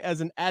play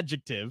as an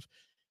adjective.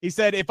 He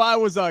said, if I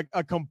was a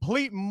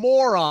complete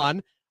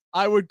moron,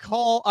 I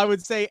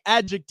would say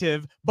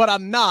adjective, but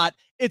I'm not.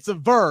 It's a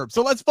verb.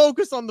 So let's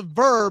focus on the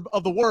verb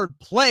of the word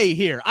play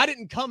here. I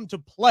didn't come to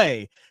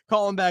play,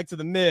 calling back to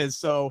The Miz.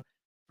 So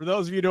for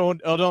those of you who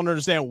don't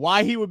understand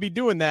why he would be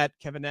doing that,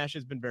 Kevin Nash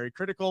has been very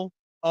critical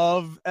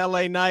of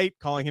LA Knight,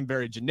 calling him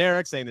very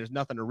generic, saying there's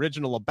nothing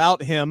original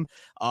about him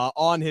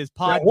on his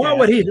podcast.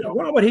 Now,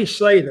 why would he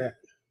say that?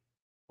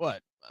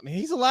 What? I mean,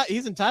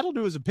 he's entitled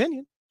to his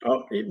opinion.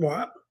 Oh,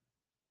 what?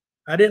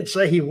 I didn't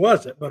say he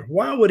wasn't, but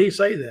why would he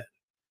say that?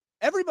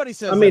 Everybody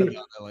says that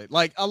about LA.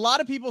 Like, a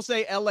lot of people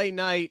say LA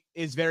Knight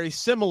is very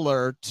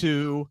similar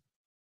to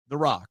The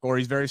Rock, or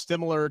he's very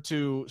similar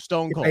to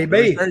Stone Cold, or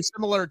he's very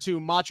similar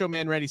to Macho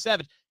Man Randy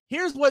Savage.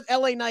 Here's what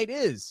LA Knight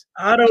is.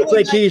 I don't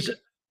think he's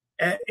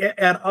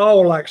at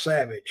all like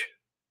Savage.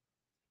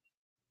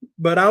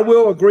 But I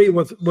will agree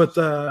with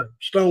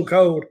Stone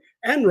Cold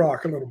and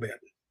Rock a little bit.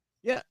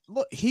 Yeah,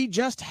 look, he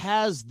just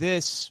has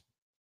this.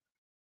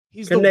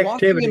 He's he's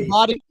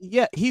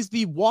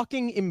the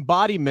walking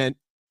embodiment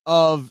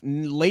of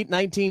late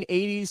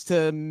 1980s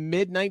to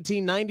mid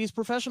 1990s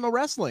professional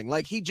wrestling.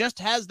 Like, he just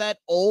has that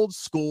old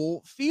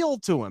school feel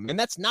to him, and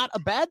that's not a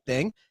bad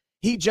thing.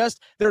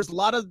 There's a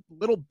lot of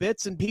little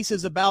bits and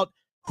pieces about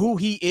who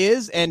he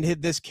is and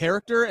this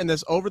character and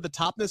this over the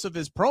topness of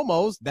his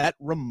promos that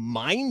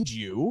remind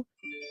you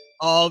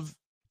of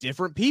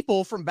different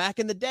people from back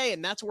in the day.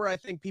 And that's where I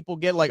think people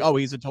get like, oh,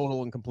 he's a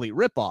total and complete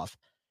ripoff.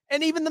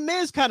 And even The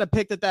Miz kind of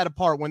picked that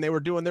apart when they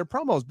were doing their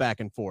promos back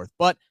and forth.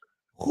 But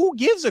who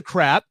gives a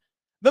crap?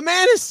 The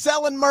man is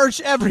selling merch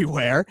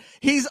everywhere.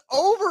 He's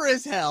over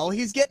as hell.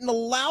 He's getting the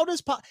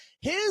loudest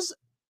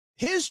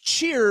his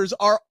cheers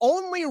are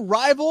only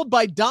rivaled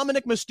by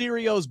Dominic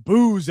Mysterio's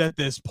boos at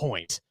this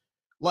point.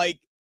 Like,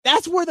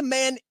 that's where the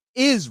man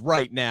is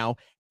right now.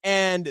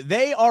 And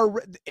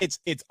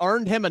it's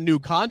earned him a new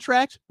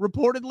contract,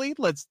 reportedly.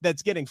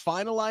 That's getting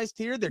finalized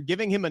here. They're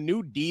giving him a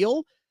new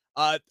deal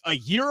a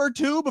year or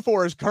two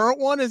before his current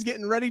one is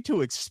getting ready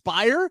to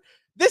expire.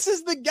 This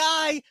is the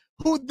guy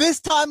who this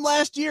time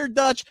last year,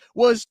 Dutch,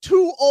 was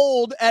too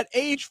old at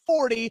age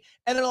 40,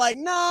 and they're like,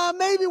 nah,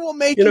 maybe we'll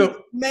make you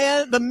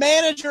the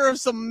manager of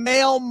some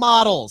male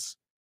models.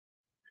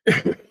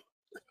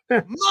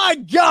 My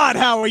God,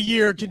 how a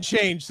year can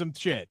change some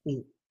shit.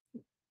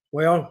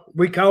 Well,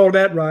 we called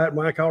that right.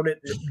 I called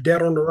it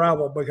dead on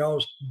arrival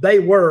because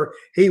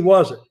he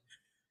wasn't.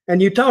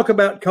 And you talk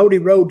about Cody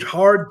Rhodes'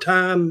 hard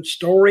time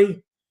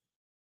story.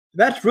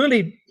 That's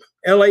really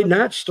LA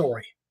Knight's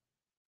story,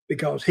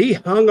 because he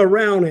hung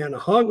around and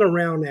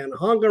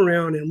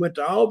went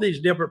to all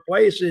these different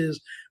places,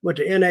 went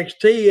to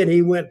NXT and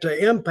he went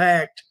to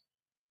Impact,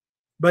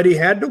 but he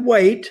had to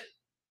wait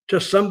till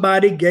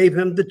somebody gave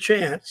him the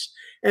chance.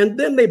 And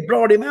then they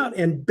brought him out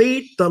and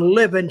beat the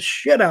living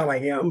shit out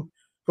of him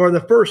for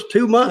the first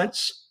 2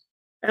 months.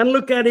 And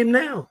look at him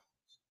now,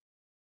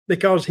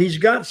 because he's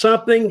got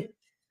something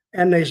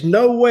and there's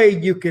no way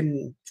you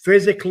can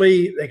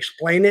physically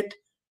explain it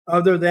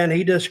other than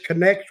he just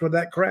connects with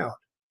that crowd.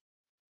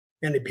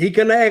 And if he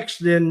connects,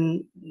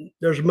 then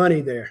there's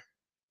money there.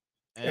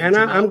 And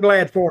I'm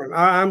glad for him.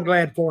 I'm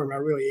glad for him. I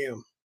really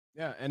am.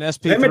 Yeah. And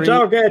SP3. Let me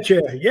talk at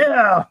you.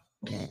 Yeah.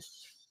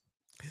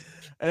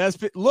 And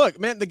look,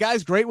 man, the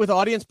guy's great with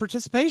audience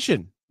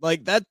participation.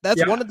 Like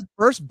that's one of the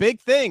first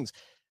big things.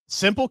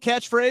 Simple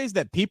catchphrase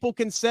that people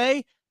can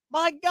say.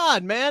 My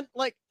God, man.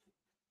 Like,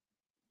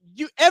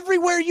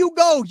 everywhere you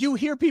go, you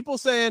hear people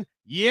saying,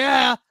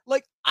 yeah.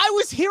 Like, I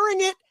was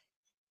hearing it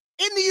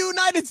in the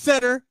United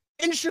Center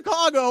in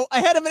Chicago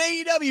ahead of an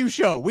AEW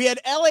show. We had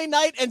LA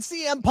Knight and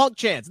CM Punk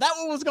chants. That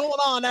one was going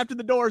on after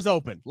the doors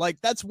opened. Like,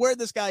 that's where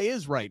this guy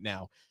is right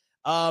now.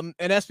 And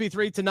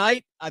SP3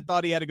 tonight, I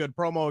thought he had a good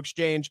promo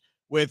exchange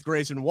with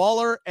Grayson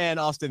Waller and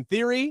Austin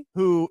Theory,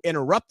 who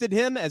interrupted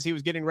him as he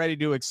was getting ready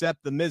to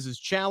accept the Miz's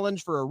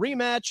challenge for a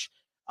rematch.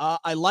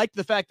 I liked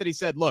the fact that he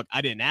said, look, I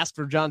didn't ask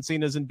for John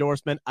Cena's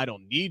endorsement. I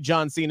don't need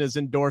John Cena's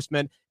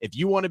endorsement. If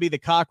you want to be the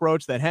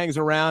cockroach that hangs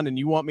around and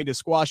you want me to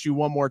squash you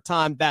one more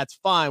time, that's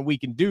fine. We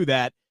can do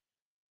that.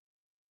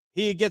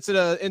 He gets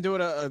into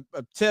a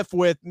tiff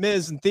with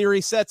Miz and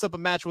Theory, sets up a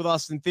match with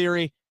Austin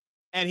Theory.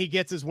 and he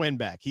gets his win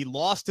back. He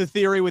lost to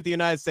Theory with the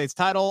United States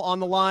title on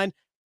the line.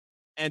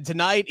 And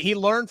tonight, he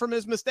learned from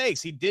his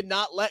mistakes. He did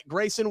not let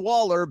Grayson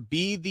Waller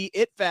be the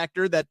it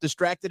factor that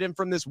distracted him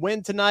from this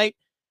win tonight.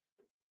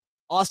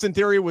 Austin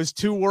Theory was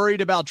too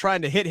worried about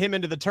trying to hit him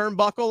into the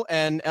turnbuckle,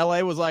 and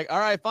LA was like, all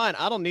right, fine,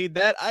 I don't need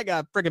that. I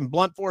got freaking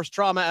blunt force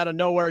trauma out of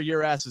nowhere.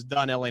 Your ass is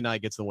done. LA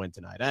Knight gets the win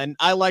tonight. And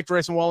I liked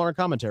Grayson Waller in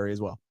commentary as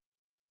well.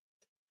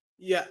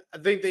 Yeah, I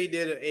think they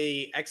did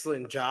an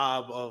excellent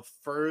job of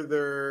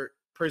further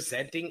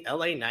presenting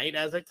LA Knight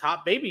as a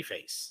top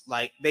babyface.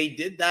 Like, they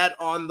did that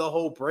on the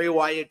whole Bray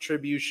Wyatt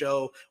tribute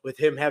show with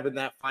him having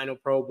that final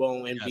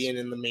promo and being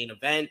in the main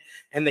event.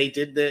 And they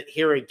did that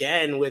here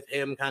again with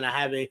him kind of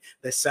having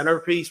the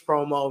centerpiece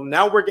promo.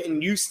 Now we're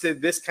getting used to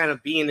this kind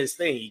of being his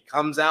thing. He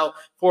comes out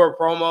for a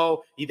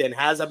promo, he then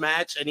has a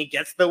match, and he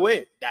gets the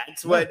win.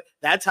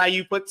 That's how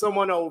you put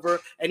someone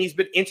over. And he's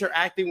been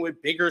interacting with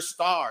bigger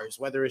stars,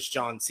 whether it's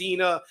John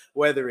Cena,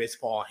 whether it's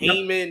Paul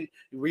Heyman.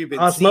 We've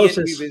been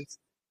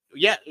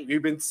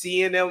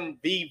seeing him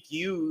be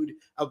viewed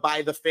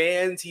by the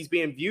fans. He's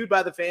being viewed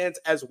by the fans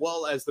as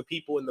well as the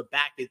people in the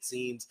back, it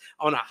seems,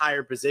 on a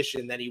higher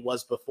position than he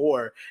was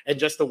before. And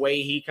just the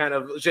way he kind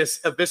of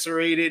just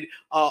eviscerated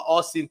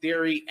Austin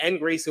Theory and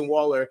Grayson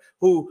Waller,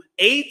 who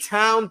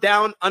A-Town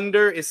Down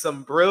Under is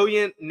some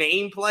brilliant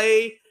name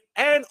play.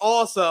 And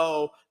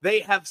also,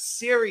 they have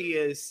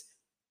serious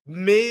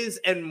Miz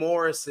and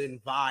Morrison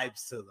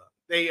vibes to them.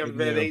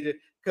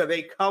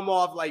 They come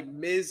off like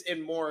Miz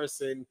and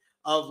Morrison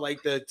of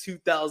like the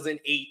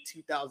 2008,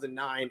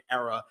 2009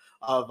 era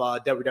of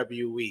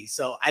WWE.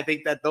 So I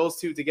think that those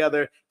two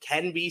together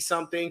can be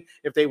something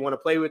if they want to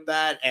play with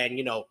that. And,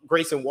 you know,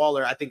 Grayson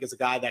Waller, I think, is a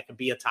guy that can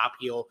be a top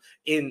heel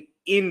in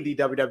the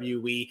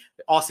WWE.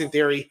 Austin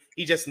Theory,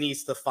 he just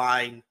needs to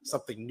find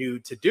something new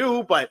to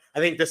do. But I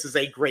think this is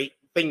a great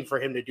thing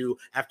for him to do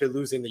after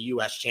losing the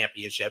U.S.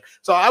 Championship.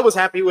 So I was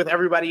happy with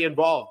everybody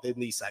involved in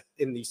these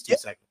two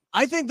segments.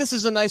 I think this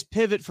is a nice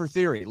pivot for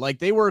Theory. Like,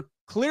 they were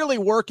clearly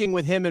working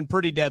with him in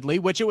Pretty Deadly,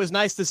 which it was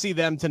nice to see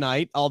them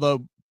tonight,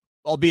 although,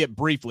 albeit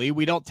briefly.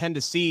 We don't tend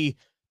to see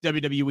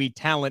WWE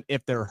talent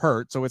if they're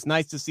hurt, so it's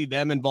nice to see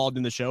them involved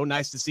in the show.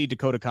 Nice to see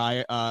Dakota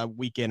Kai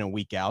week in and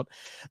week out.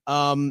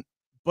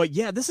 But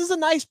yeah, this is a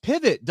nice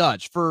pivot,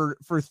 Dutch, for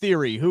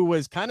Theory, who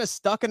was kind of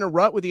stuck in a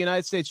rut with the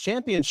United States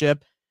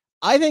Championship.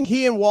 I think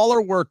he and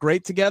Waller work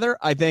great together.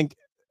 I think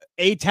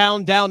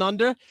A-Town Down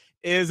Under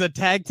is a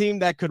tag team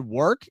that could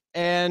work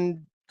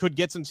and could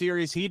get some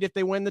serious heat if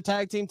they win the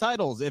tag team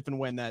titles, if and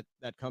when that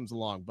comes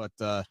along. But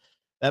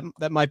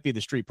that might be the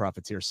Street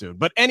Profits here soon.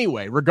 But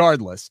anyway,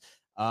 regardless,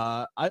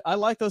 I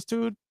like those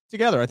two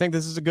together. I think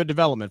this is a good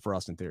development for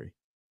Austin Theory.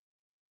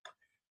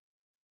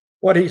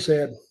 What he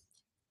said,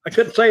 I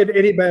couldn't say it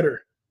any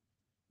better.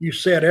 You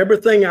said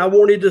everything I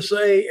wanted to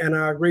say, and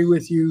I agree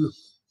with you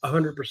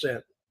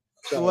 100%.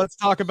 So let's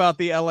talk about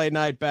the LA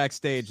Knight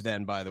backstage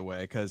then, by the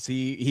way, because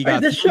he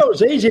got this show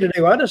is easy to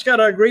do. I just got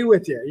to agree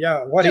with you.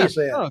 Yeah, he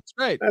said. Oh, it's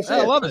great.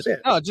 I love it.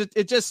 No,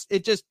 it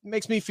just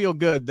makes me feel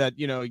good that,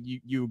 you know,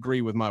 you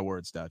agree with my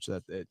words, Dutch.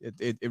 That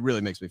it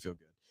really makes me feel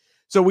good.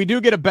 So we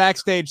do get a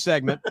backstage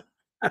segment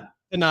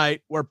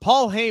tonight where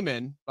Paul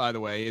Heyman, by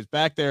the way, is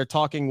back there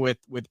talking with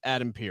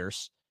Adam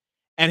Pearce.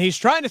 And he's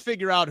trying to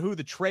figure out who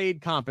the trade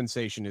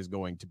compensation is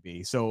going to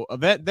be. So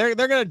they're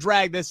going to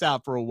drag this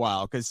out for a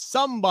while because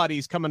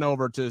somebody's coming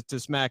over to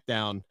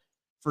SmackDown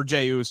for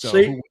Jey Uso.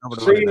 CM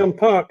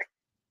Punk.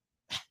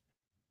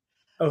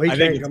 Oh, he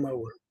can't come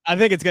over. I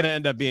think it's going to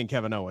end up being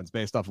Kevin Owens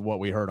based off of what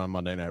we heard on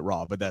Monday Night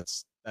Raw. But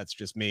that's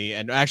just me.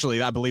 And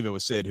actually, I believe it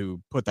was Sid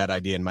who put that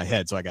idea in my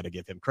head. So I got to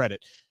give him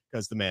credit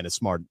because the man is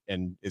smart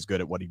and is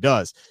good at what he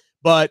does.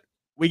 But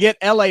we get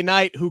LA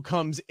Knight who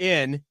comes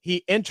in.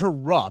 He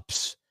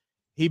interrupts.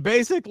 He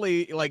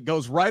basically like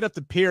goes right up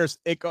to Pierce.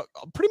 It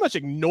pretty much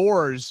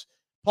ignores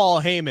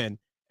Paul Heyman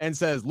and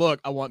says,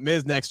 look, I want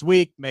Miz next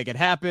week. Make it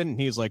happen.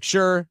 And he's like,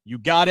 sure, you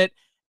got it.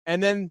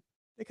 And then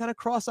they kind of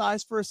cross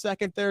eyes for a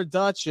second there,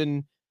 Dutch.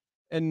 And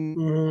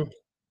Heyman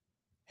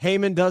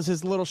does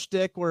his little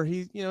shtick where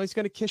he's going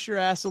to kiss your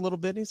ass a little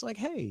bit. And he's like,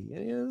 hey,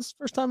 this is the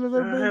first time I've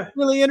ever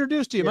really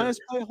introduced you.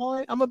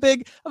 I'm a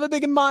big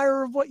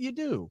admirer of what you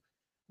do.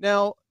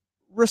 Now,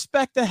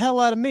 respect the hell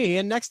out of me.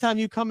 And next time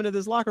you come into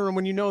this locker room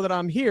when you know that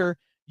I'm here,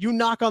 you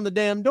knock on the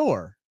damn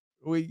door.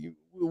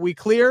 We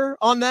clear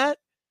on that?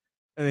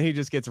 And then he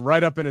just gets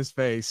right up in his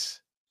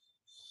face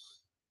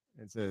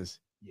and says,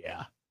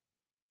 yeah.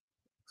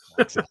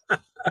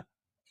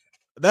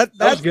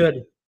 That's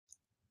good.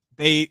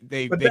 They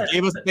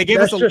gave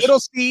us a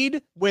little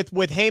seed with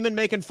Heyman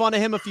making fun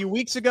of him a few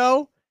weeks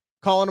ago,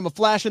 calling him a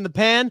flash in the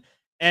pan.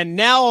 And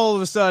now all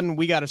of a sudden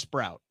we got a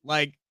sprout.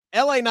 Like,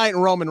 LA Knight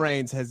and Roman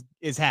Reigns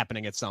is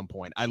happening at some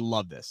point. I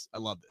love this.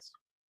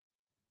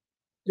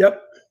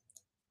 Yep.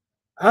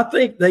 I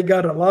think they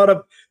got a lot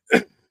of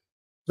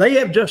 – they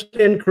have just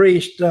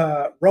increased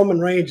Roman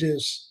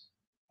Reigns'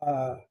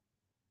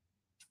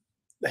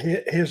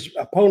 his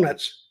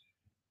opponents,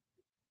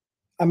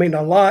 I mean,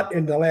 a lot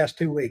in the last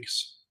 2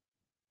 weeks.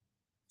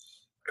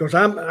 Because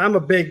I'm a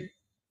big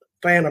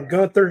fan of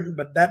Gunther,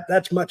 but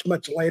that's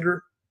much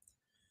later.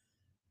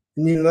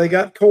 And, they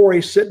got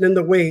Corey sitting in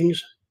the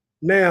wings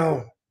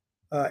now,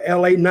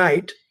 LA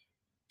Knight.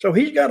 So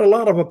he's got a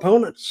lot of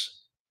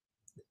opponents.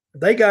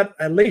 They got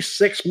at least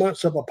 6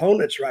 months of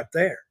opponents right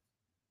there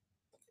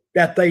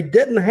that they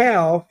didn't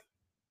have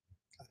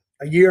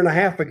a year and a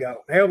half ago.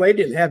 Hell, they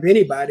didn't have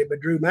anybody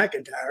but Drew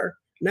McIntyre,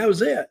 and that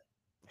was it.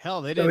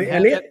 Hell, they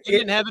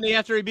didn't have any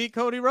after he beat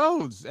Cody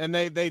Rhodes, and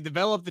they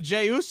developed the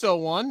Jey Uso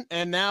one,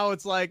 and now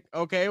it's like,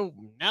 okay,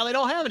 now they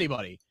don't have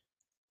anybody.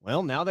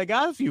 Well, now they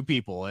got a few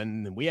people,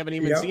 and we haven't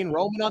even seen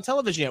Roman on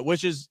television yet,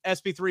 which is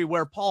SP3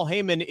 where Paul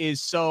Heyman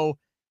is so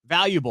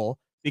valuable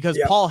because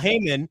Paul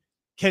Heyman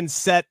can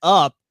set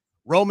up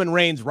Roman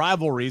Reigns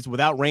rivalries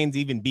without Reigns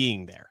even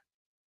being there.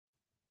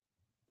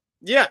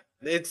 Yeah,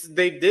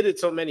 they did it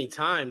so many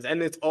times,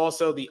 and it's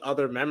also the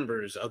other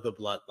members of the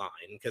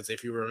Bloodline. Because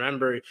if you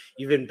remember,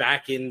 even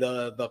back in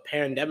the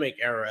pandemic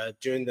era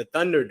during the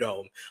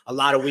Thunderdome, a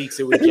lot of weeks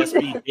it would just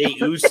be Jey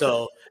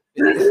Uso.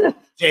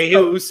 Jey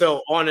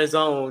Uso on his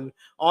own,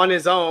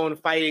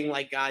 fighting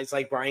like guys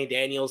like Bryan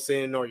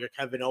Danielson or your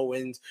Kevin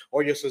Owens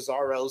or your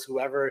Cesaros,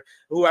 whoever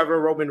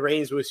Roman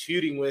Reigns was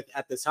feuding with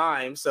at the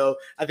time. So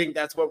I think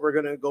that's what we're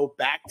gonna go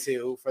back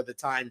to for the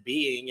time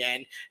being.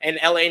 And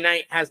LA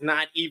Knight has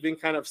not even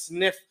kind of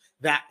sniffed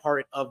that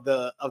part of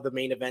the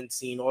main event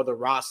scene or the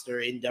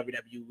roster in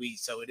WWE.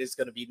 So it is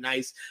going to be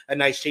a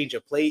nice change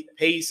of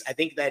pace. I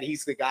think that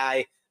he's the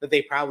guy that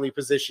they probably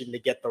positioned to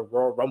get the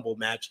Royal Rumble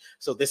match.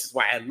 So this is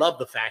why I love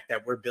the fact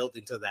that we're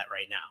building to that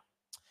right now.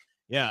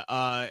 Yeah,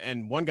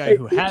 and one guy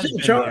who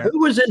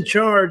was in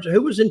charge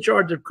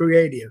of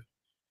creative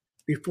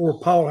before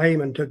Paul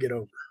Heyman took it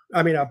over.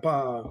 I mean,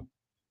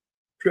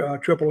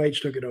 Triple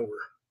H took it over.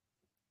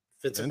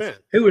 Vince McMahon.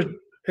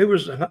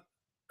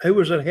 Who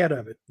was ahead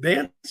of it?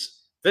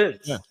 Vince.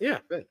 Yeah,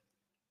 Vince.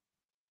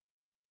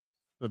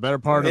 The better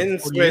part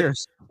of 4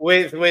 years.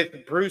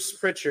 With Bruce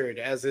Pritchard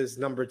as his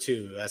number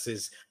 2, as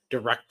his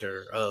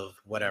director of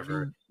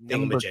whatever.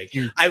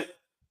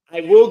 I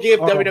will give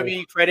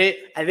WWE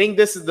credit. I think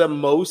this is the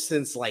most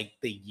since like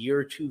the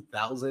year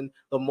 2000,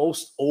 the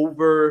most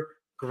over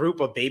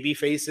group of baby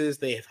faces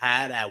they've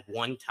had at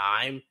one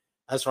time.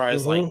 As far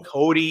as like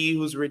Cody,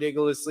 who's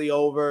ridiculously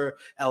over,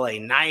 LA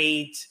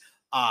Knight,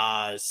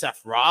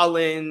 Seth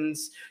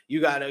Rollins,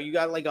 you got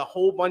like a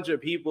whole bunch of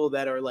people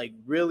that are like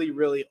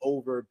really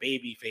over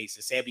baby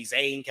faces. Sami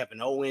Zayn,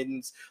 Kevin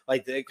Owens,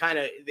 like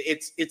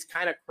it's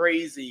kind of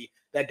crazy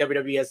that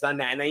WWE has done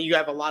that. And then you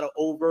have a lot of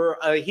over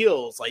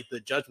heels like the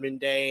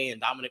Judgment Day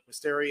and Dominic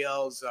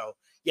Mysterio. So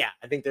yeah,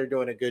 I think they're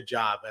doing a good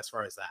job as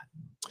far as that.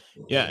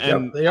 Yeah,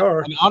 and they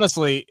are. And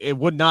honestly, it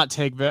would not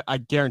take, I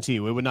guarantee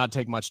you, it would not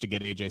take much to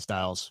get AJ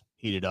Styles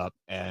heated up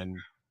and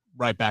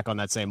right back on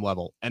that same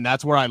level. And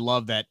that's where I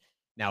love that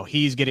now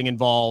he's getting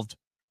involved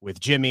with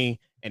Jimmy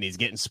and he's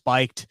getting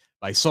spiked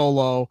by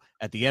Solo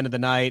at the end of the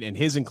night and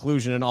his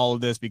inclusion in all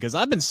of this, because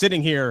I've been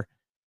sitting here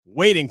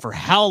waiting for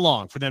how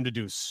long for them to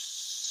do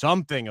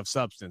something of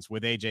substance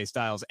with AJ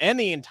Styles and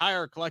the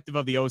entire collective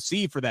of the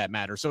OC for that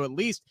matter. So at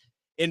least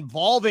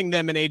involving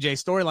them in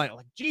AJ's storyline,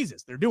 like,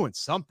 Jesus, they're doing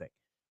something.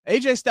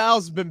 AJ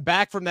Styles has been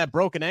back from that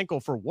broken ankle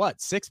for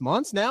what, 6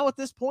 months now at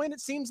this point,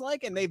 it seems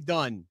like, and they've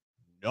done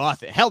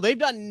nothing. Hell, they've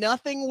done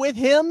nothing with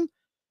him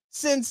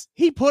since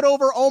he put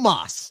over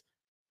Omos.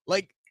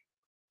 Like,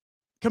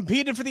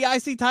 competed for the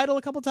IC title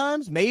a couple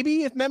times,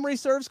 maybe, if memory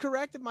serves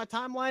correct, if my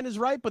timeline is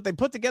right, but they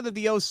put together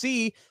the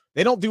OC.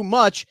 They don't do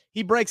much.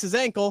 He breaks his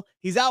ankle.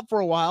 He's out for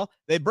a while.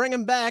 They bring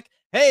him back.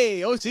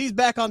 Hey, OC's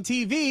back on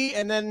TV.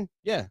 And then,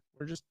 yeah,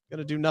 we're just going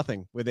to do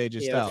nothing with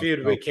AJ Styles.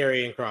 Feud with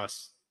Karrion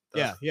Kross.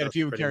 Yeah, he had a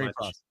few with Karrion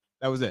Kross.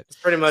 That was it. It's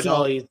pretty much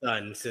all he's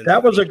done. Since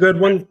that was a good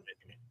one.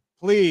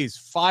 Please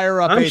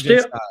fire up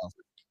AJ Styles.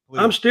 Please.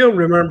 I'm still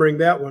remembering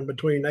that one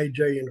between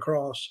AJ and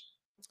Kross.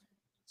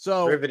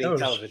 So riveting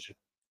television.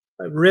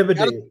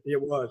 Riveting, it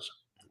was.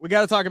 We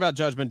got to talk about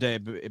Judgment Day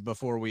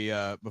before we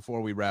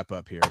wrap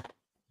up here.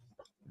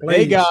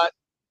 Please.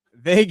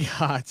 They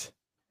got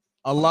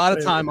a lot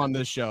of time on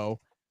this show.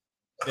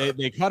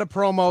 They cut a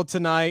promo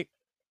tonight.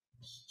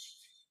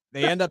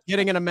 They end up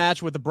getting in a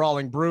match with the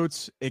Brawling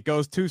Brutes. It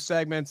goes 2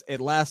 segments.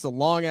 It lasts a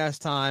long-ass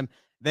time.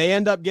 They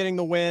end up getting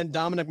the win.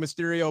 Dominic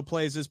Mysterio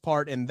plays his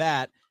part in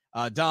that.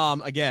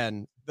 Dom,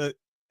 again,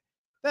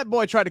 that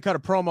boy tried to cut a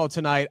promo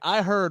tonight.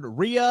 I heard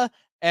Rhea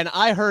and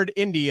I heard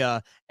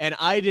India, and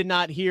I did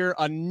not hear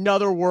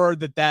another word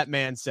that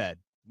man said.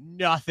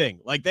 Nothing.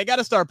 Like, they got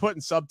to start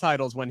putting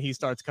subtitles when he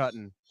starts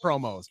cutting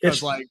promos.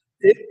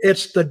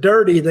 It's the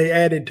dirty they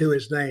added to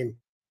his name.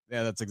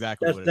 Yeah, that's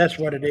exactly that's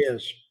what it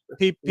is.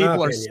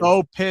 People are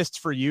so pissed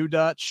for you,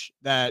 Dutch,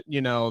 that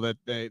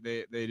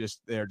that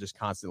they're just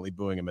constantly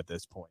booing him at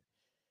this point.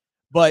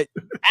 But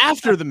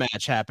after the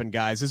match happened,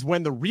 guys, is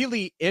when the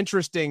really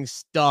interesting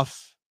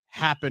stuff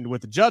happened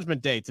with the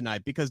Judgment Day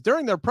tonight, because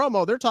during their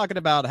promo, they're talking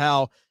about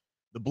how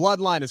the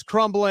bloodline is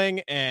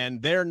crumbling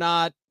and they're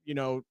not,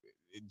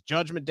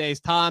 Judgment Day's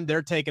time,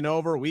 they're taking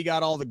over. We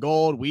got all the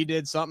gold. We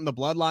did something the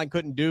bloodline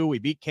couldn't do. We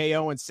beat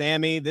KO and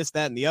Sammy, this,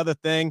 that, and the other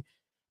thing.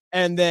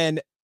 And then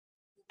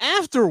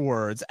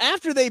afterwards,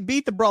 after they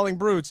beat the Brawling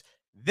Brutes,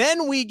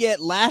 then we get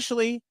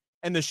Lashley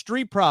and the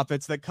Street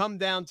Profits that come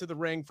down to the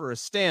ring for a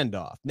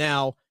standoff.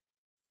 Now,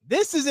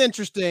 this is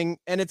interesting,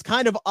 and it's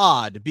kind of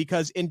odd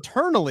because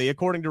internally,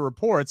 according to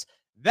reports,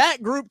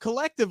 that group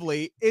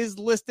collectively is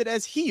listed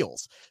as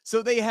heels.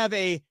 So they have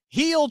a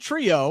heel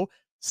trio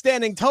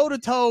standing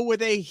toe-to-toe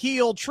with a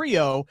heel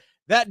trio.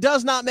 That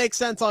does not make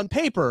sense on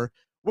paper.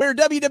 Where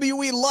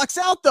WWE lucks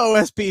out, though,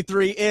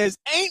 SP3, is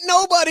ain't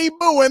nobody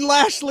booing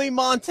Lashley,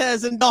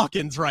 Montez, and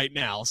Dawkins right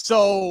now.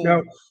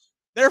 So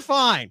they're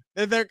fine.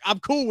 I'm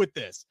cool with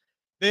this.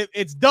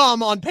 It's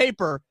dumb on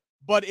paper,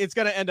 but it's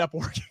going to end up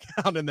working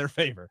out in their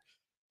favor.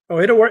 Oh,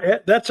 it'll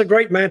work. That's a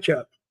great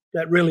matchup.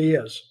 That really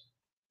is.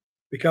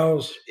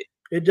 Because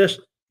it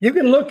just, you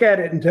can look at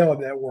it and tell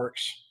that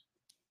works.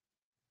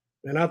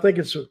 And I think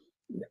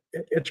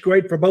it's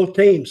great for both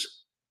teams.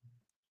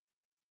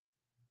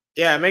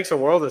 Yeah, it makes a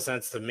world of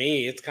sense to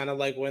me. It's kind of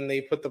like when they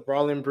put the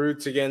Brawling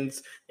Brutes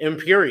against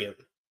Imperium.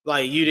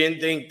 Like you didn't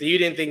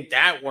think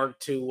that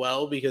worked too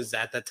well because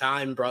at the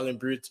time Brawling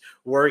Brutes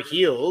were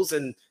heels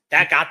and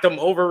that got them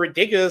over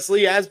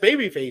ridiculously as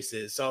baby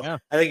faces. So yeah.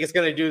 I think it's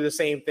going to do the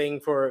same thing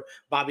for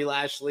Bobby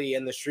Lashley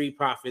and the Street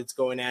Profits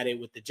going at it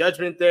with the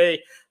Judgment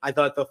Day. I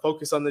thought the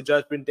focus on the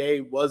Judgment Day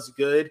was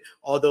good,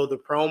 although the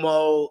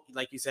promo,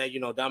 like you said,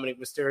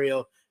 Dominic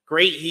Mysterio,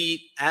 great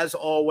heat as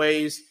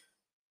always.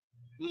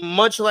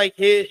 Much like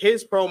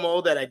his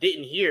promo that I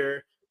didn't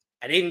hear,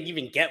 I didn't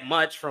even get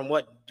much from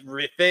what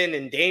Finn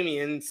and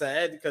Damian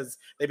said because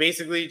they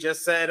basically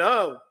just said,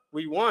 "Oh,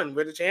 we won.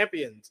 We're the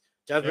champions."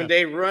 Judgment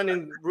Day run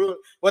and ruin.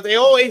 What they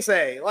always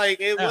say, like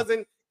it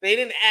wasn't. They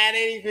didn't add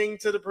anything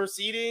to the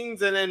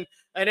proceedings, and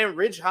then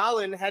Ridge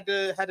Holland had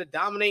to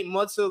dominate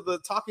much of the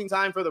talking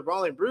time for the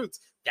Brawling Brutes.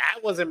 That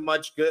wasn't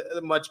much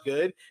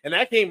good, and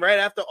that came right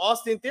after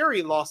Austin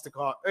Theory lost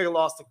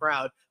the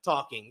crowd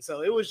talking.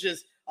 So it was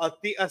just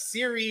a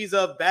series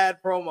of bad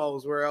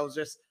promos where I was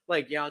just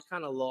like, yeah, I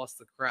kind of lost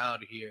the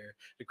crowd here.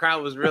 The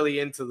crowd was really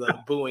into the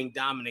booing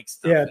Dominic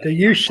stuff. Yeah, till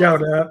you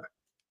shout up.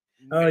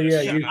 Oh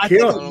yeah, you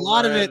killed a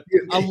lot of it.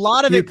 A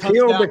lot of it comes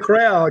killed down the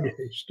crowd.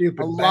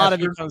 Stupid. A lot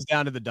of it comes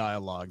down to the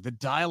dialogue. The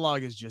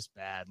dialogue is just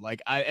bad.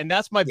 And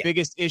that's my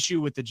biggest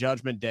issue with the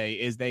Judgment Day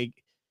is they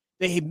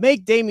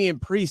make Damian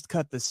Priest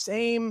cut the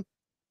same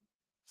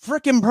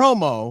freaking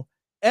promo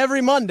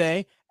every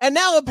Monday, and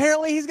now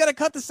apparently he's gonna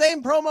cut the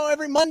same promo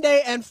every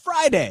Monday and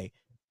Friday.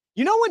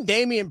 You know when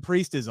Damian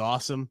Priest is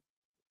awesome?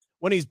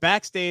 When he's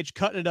backstage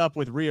cutting it up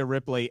with Rhea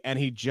Ripley and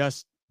he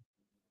just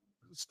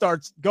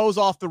goes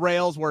off the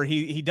rails where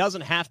he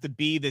doesn't have to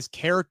be this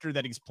character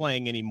that he's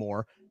playing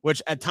anymore,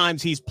 which at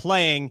times he's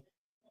playing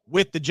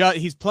with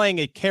he's playing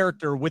a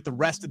character with the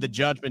rest of the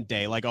Judgment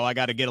Day, like, oh, I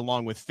got to get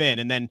along with Finn.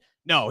 And then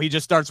no, he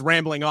just starts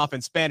rambling off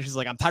in Spanish. He's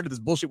like, I'm tired of this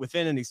bullshit with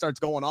Finn, and he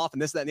starts going off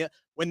and this, that, and the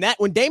other.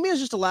 When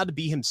Damian's just allowed to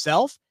be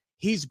himself,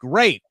 he's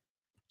great.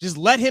 Just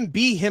let him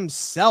be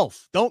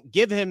himself. Don't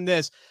give him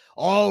this,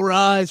 all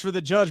rise for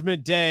the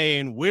Judgment Day,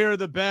 and we're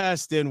the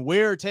best, and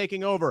we're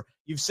taking over.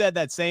 You've said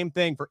that same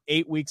thing for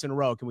 8 weeks in a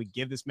row. Can we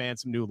give this man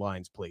some new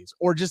lines, please?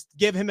 Or just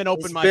give him an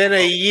open mic. It's been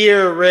a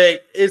year,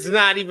 Rick. It's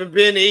not even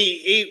been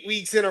eight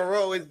weeks in a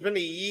row. It's been a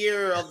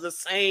year of the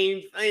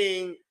same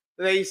thing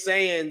they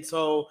saying.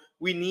 So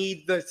we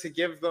need to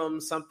give them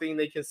something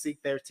they can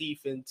sink their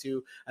teeth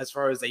into as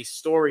far as a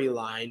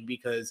storyline,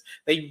 because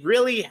they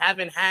really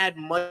haven't had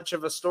much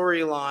of a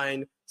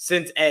storyline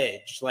since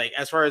Edge, like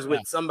as far as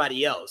with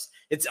somebody else.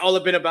 It's all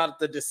been about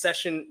the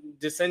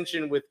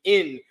dissension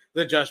within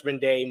the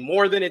Judgment Day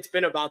more than it's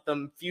been about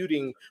them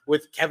feuding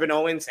with Kevin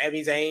Owens,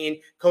 Sami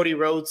Zayn, Cody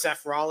Rhodes,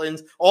 Seth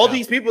Rollins, all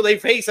these people they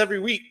face every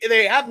week.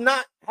 They have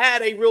not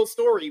had a real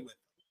story with them.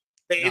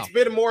 It's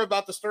been more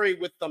about the story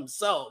with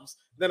themselves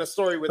than a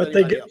story with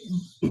anybody else.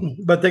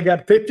 But they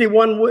got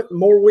 51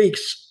 more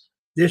weeks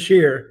this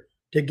year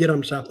to get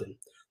them something.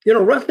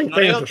 Wrestling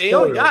fans they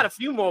only got a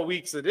few more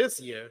weeks of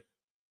this year.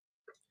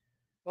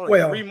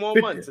 Only 3 more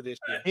months of this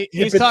year.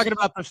 He's talking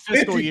about the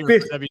fiscal year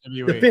for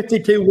WWE. The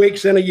 52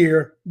 weeks in a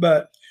year.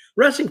 But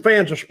wrestling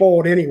fans are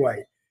spoiled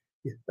anyway.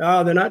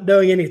 They're not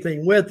doing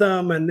anything with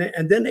them, and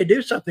then they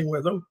do something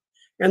with them,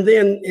 and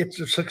then it's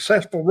a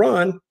successful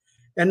run.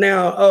 And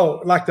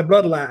now, like the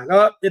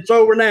Bloodline, it's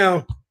over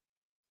now.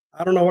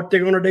 I don't know what they're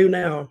going to do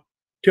now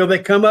till they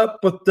come up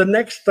with the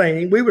next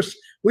thing.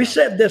 We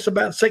said this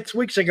about 6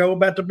 weeks ago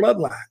about the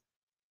Bloodline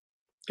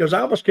because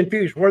I was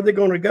confused where they're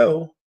going to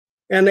go,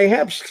 and they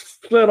have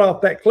slid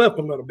off that cliff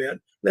a little bit.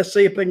 Let's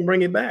see if they can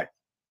bring it back.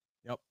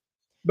 Yep.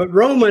 But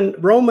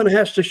Roman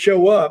has to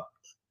show up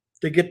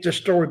to get this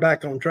story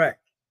back on track.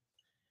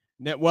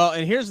 Well,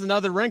 and here's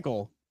another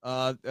wrinkle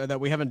that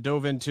we haven't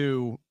dove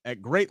into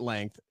at great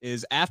length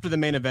is after the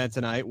main event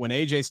tonight, when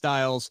AJ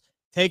Styles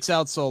takes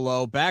out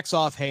Solo, backs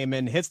off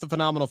Heyman, hits the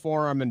phenomenal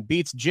forearm, and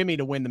beats Jimmy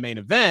to win the main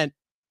event,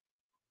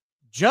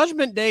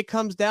 Judgment Day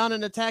comes down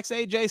and attacks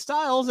AJ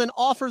Styles and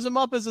offers him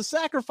up as a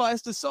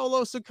sacrifice to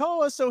Solo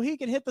Sikoa so he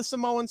can hit the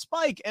Samoan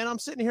spike. And I'm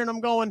sitting here and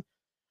I'm going,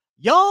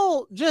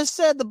 y'all just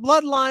said the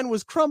Bloodline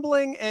was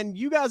crumbling and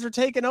you guys are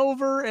taking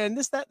over and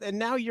this, that, and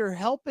now you're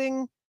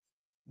helping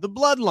the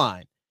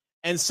Bloodline.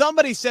 And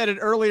somebody said it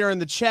earlier in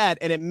the chat,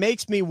 and it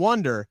makes me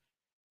wonder,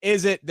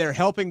 is it they're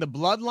helping the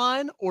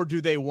Bloodline, or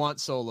do they want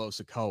Solo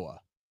Sikoa?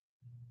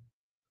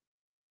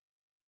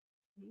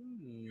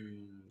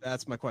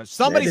 That's my question.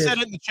 Somebody said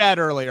it in the chat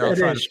earlier. I'll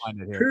try to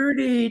find it here.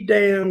 Pretty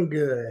damn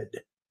good.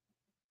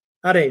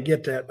 I didn't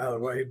get that, by the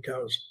way,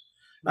 because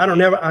I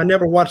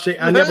never watched the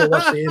end.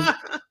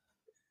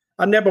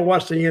 I never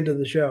watched the end of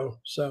the show.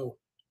 So,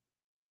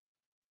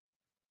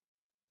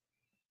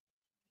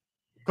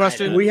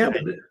 question: we have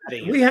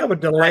a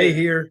delay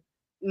here.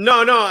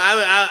 No,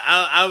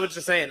 I was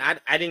just saying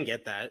I didn't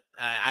get that.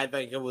 I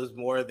think it was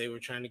more they were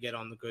trying to get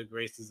on the good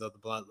graces of the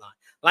Bloodline,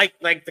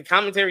 like the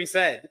commentary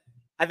said.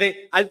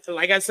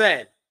 Like I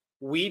said,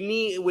 we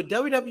need with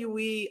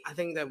WWE. I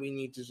think that we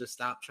need to just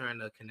stop trying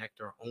to connect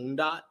our own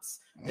dots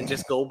and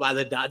just go by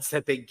the dots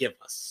that they give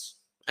us.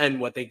 And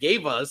what they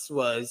gave us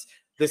was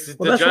this is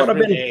the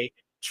Judgment Day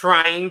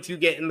trying to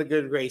get in the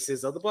good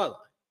graces of the Bloodline.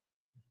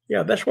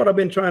 Yeah, that's what I've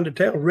been trying to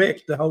tell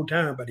Rick the whole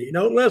time, but he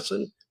don't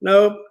listen.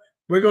 No,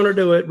 we're going to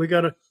do it. We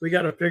got to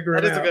figure it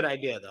out. That is a good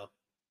idea, though.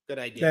 Good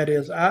idea. That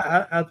is.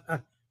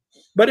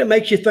 But it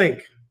makes you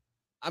think.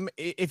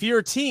 If you're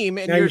a team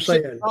and you're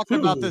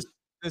talking about this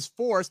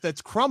force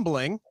that's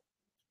crumbling,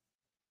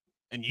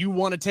 and you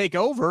want to take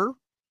over,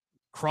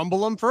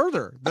 crumble them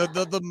further.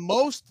 The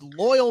most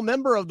loyal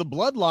member of the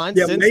Bloodline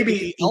since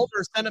the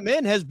Elder sent him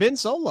in has been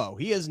Solo.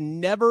 He has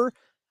never,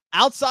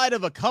 outside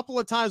of a couple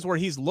of times where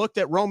he's looked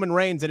at Roman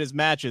Reigns in his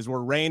matches where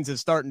Reigns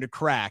is starting to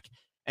crack,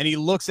 and he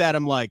looks at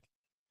him like,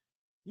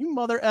 you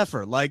mother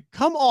effer, like,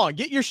 come on,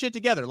 get your shit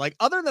together. Like,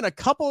 other than a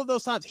couple of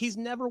those times, he's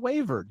never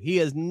wavered. He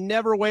has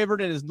never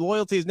wavered, and his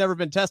loyalty has never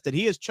been tested.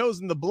 He has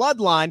chosen the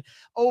Bloodline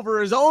over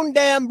his own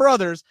damn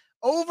brothers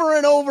over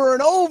and over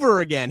and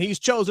over again. He's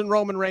chosen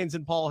Roman Reigns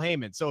and Paul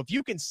Heyman. So if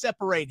you can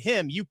separate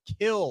him, you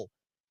kill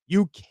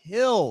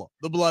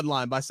the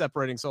Bloodline by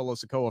separating Solo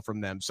Sikoa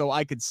from them. So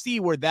I could see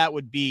where that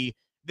would be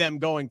them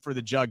going for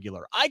the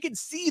jugular. I could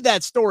see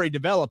that story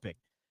developing.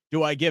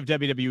 Do I give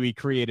WWE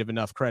creative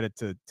enough credit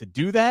to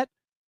do that?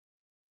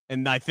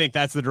 And I think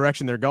that's the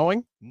direction they're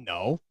going.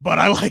 No, but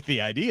I like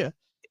the idea.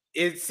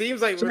 It seems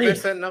like we're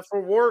setting up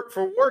for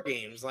war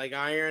games, like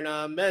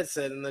Iron Med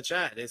said in the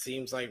chat. It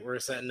seems like we're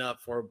setting up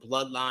for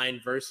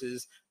Bloodline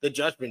versus the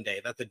Judgment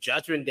Day. That the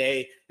Judgment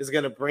Day is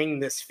going to bring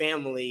this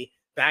family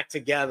back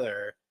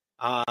together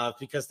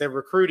because they're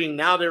recruiting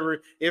now.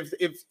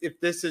 If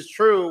this is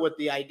true with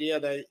the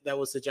idea that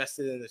was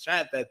suggested in the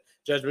chat that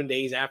Judgment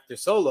Day is after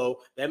Solo,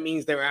 that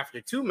means they're after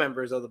two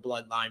members of the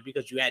Bloodline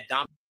because you had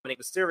Dominic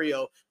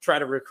Mysterio try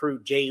to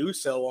recruit Jey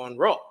Uso on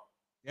Raw.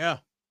 Yeah.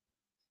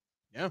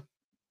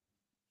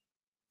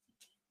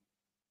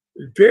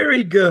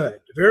 Very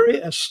good. Very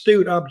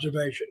astute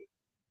observation.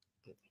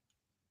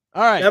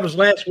 All right. That was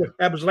last week.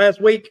 That was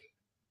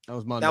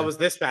Monday. That was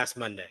this past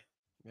Monday.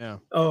 Yeah.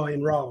 Oh,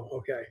 in Raw.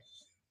 Okay.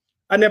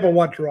 I never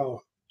watched Raw.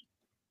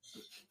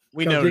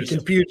 We know it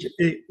confused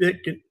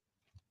it.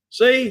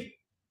 See,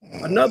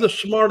 another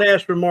smart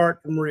ass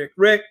remark from Rick.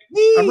 Rick,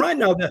 I'm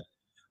writing all this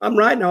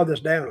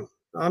down.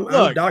 I'm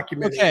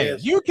documenting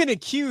this. You can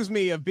accuse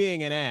me of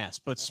being an ass,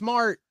 but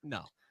smart,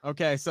 no.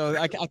 Okay, so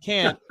I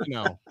can't,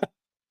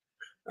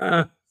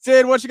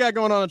 Sid, what you got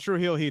going on True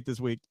Heel Heat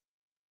this week?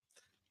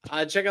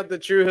 Check out the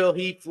True Heel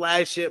Heat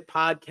flagship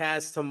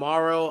podcast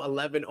tomorrow,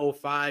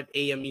 11:05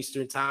 a.m.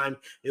 Eastern Time.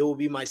 It will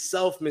be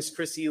myself, Miss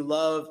Chrissy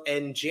Love,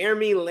 and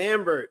Jeremy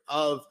Lambert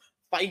of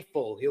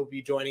Fightful. He'll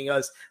be joining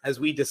us as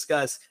we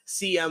discuss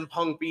CM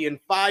Punk being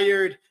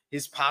fired,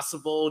 his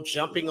possible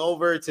jumping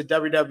over to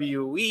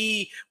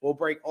WWE. We'll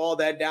break all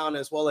that down,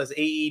 as well as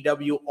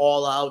AEW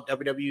All Out,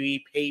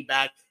 WWE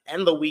Payback,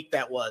 and the week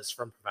that was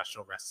from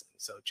professional wrestling.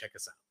 So check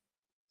us out.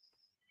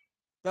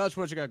 Dutch,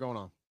 what you got going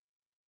on?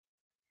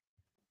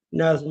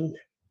 Nothing.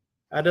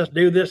 I just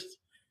do this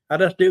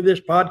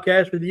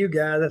podcast with you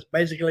guys. That's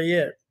basically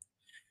it.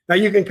 Now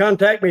you can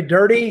contact me,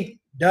 Dirty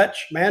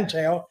Dutch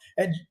Mantell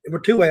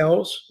with 2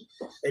 L's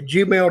at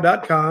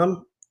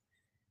gmail.com.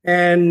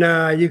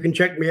 And you can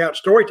check me out,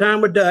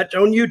 Storytime with Dutch,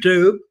 on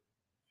YouTube.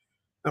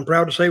 I'm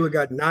proud to say we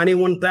got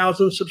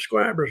 91,000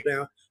 subscribers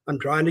now. I'm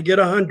trying to get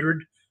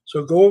 100.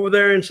 So go over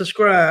there and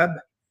subscribe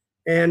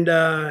and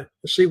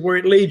see where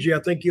it leads you. I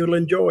think you'll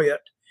enjoy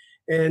it.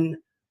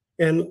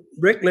 And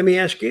Rick, let me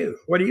ask you,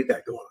 what do you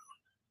got going on?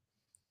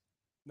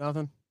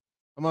 Nothing.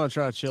 I'm going to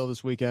try to chill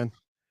this weekend.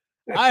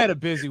 I had a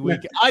busy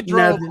weekend. I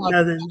drove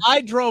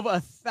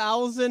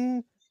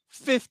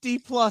 1,050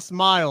 plus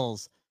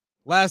miles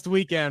last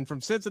weekend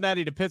from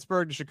Cincinnati to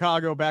Pittsburgh to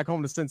Chicago, back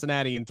home to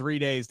Cincinnati in 3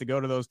 days to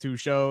go to those 2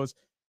 shows.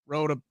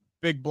 Wrote a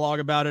big blog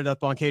about it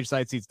up on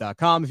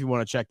cagesightseats.com if you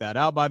want to check that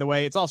out, by the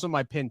way. It's also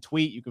my pinned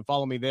tweet. You can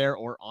follow me there,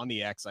 or on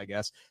the X, I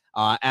guess,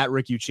 at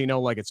Rick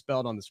Ucchino, like it's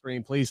spelled on the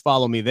screen. Please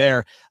follow me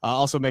there.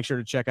 Also, make sure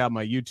to check out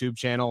my YouTube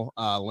channel.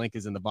 Link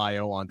is in the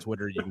bio on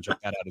Twitter. You can check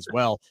that out as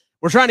well.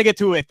 We're trying to get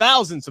to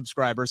 1,000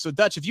 subscribers. So,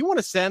 Dutch, if you want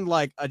to send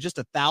like just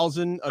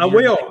 1,000, I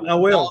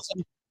will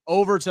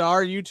over to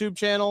our YouTube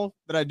channel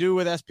that I do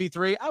with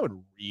SP3, I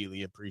would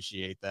really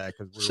appreciate that.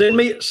 Because send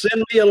me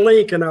a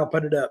link and I'll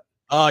put it up.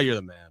 Oh, you're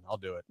the man. I'll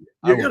do it.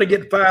 You're going to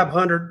get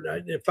 500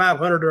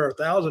 or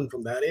 1,000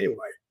 from that anyway.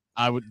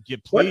 I would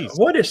get please.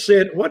 What is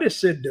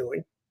Sid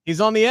doing?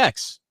 He's on the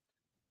X.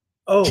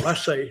 Oh, I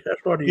see. That's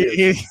what he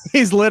is.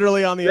 He's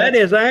literally on the X. That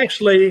is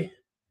actually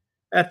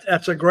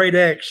that's a great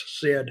X,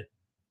 Sid.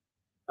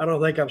 I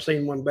don't think I've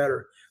seen one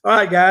better. All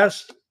right,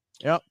 guys.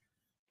 Yep.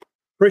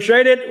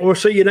 Appreciate it. We'll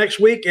see you next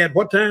week at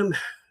what time?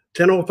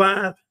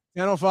 10:05?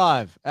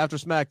 10:05 after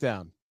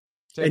SmackDown.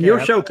 And your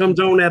show comes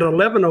on at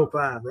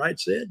 11:05, right,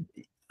 Sid?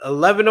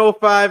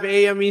 11:05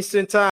 a.m. Eastern Time.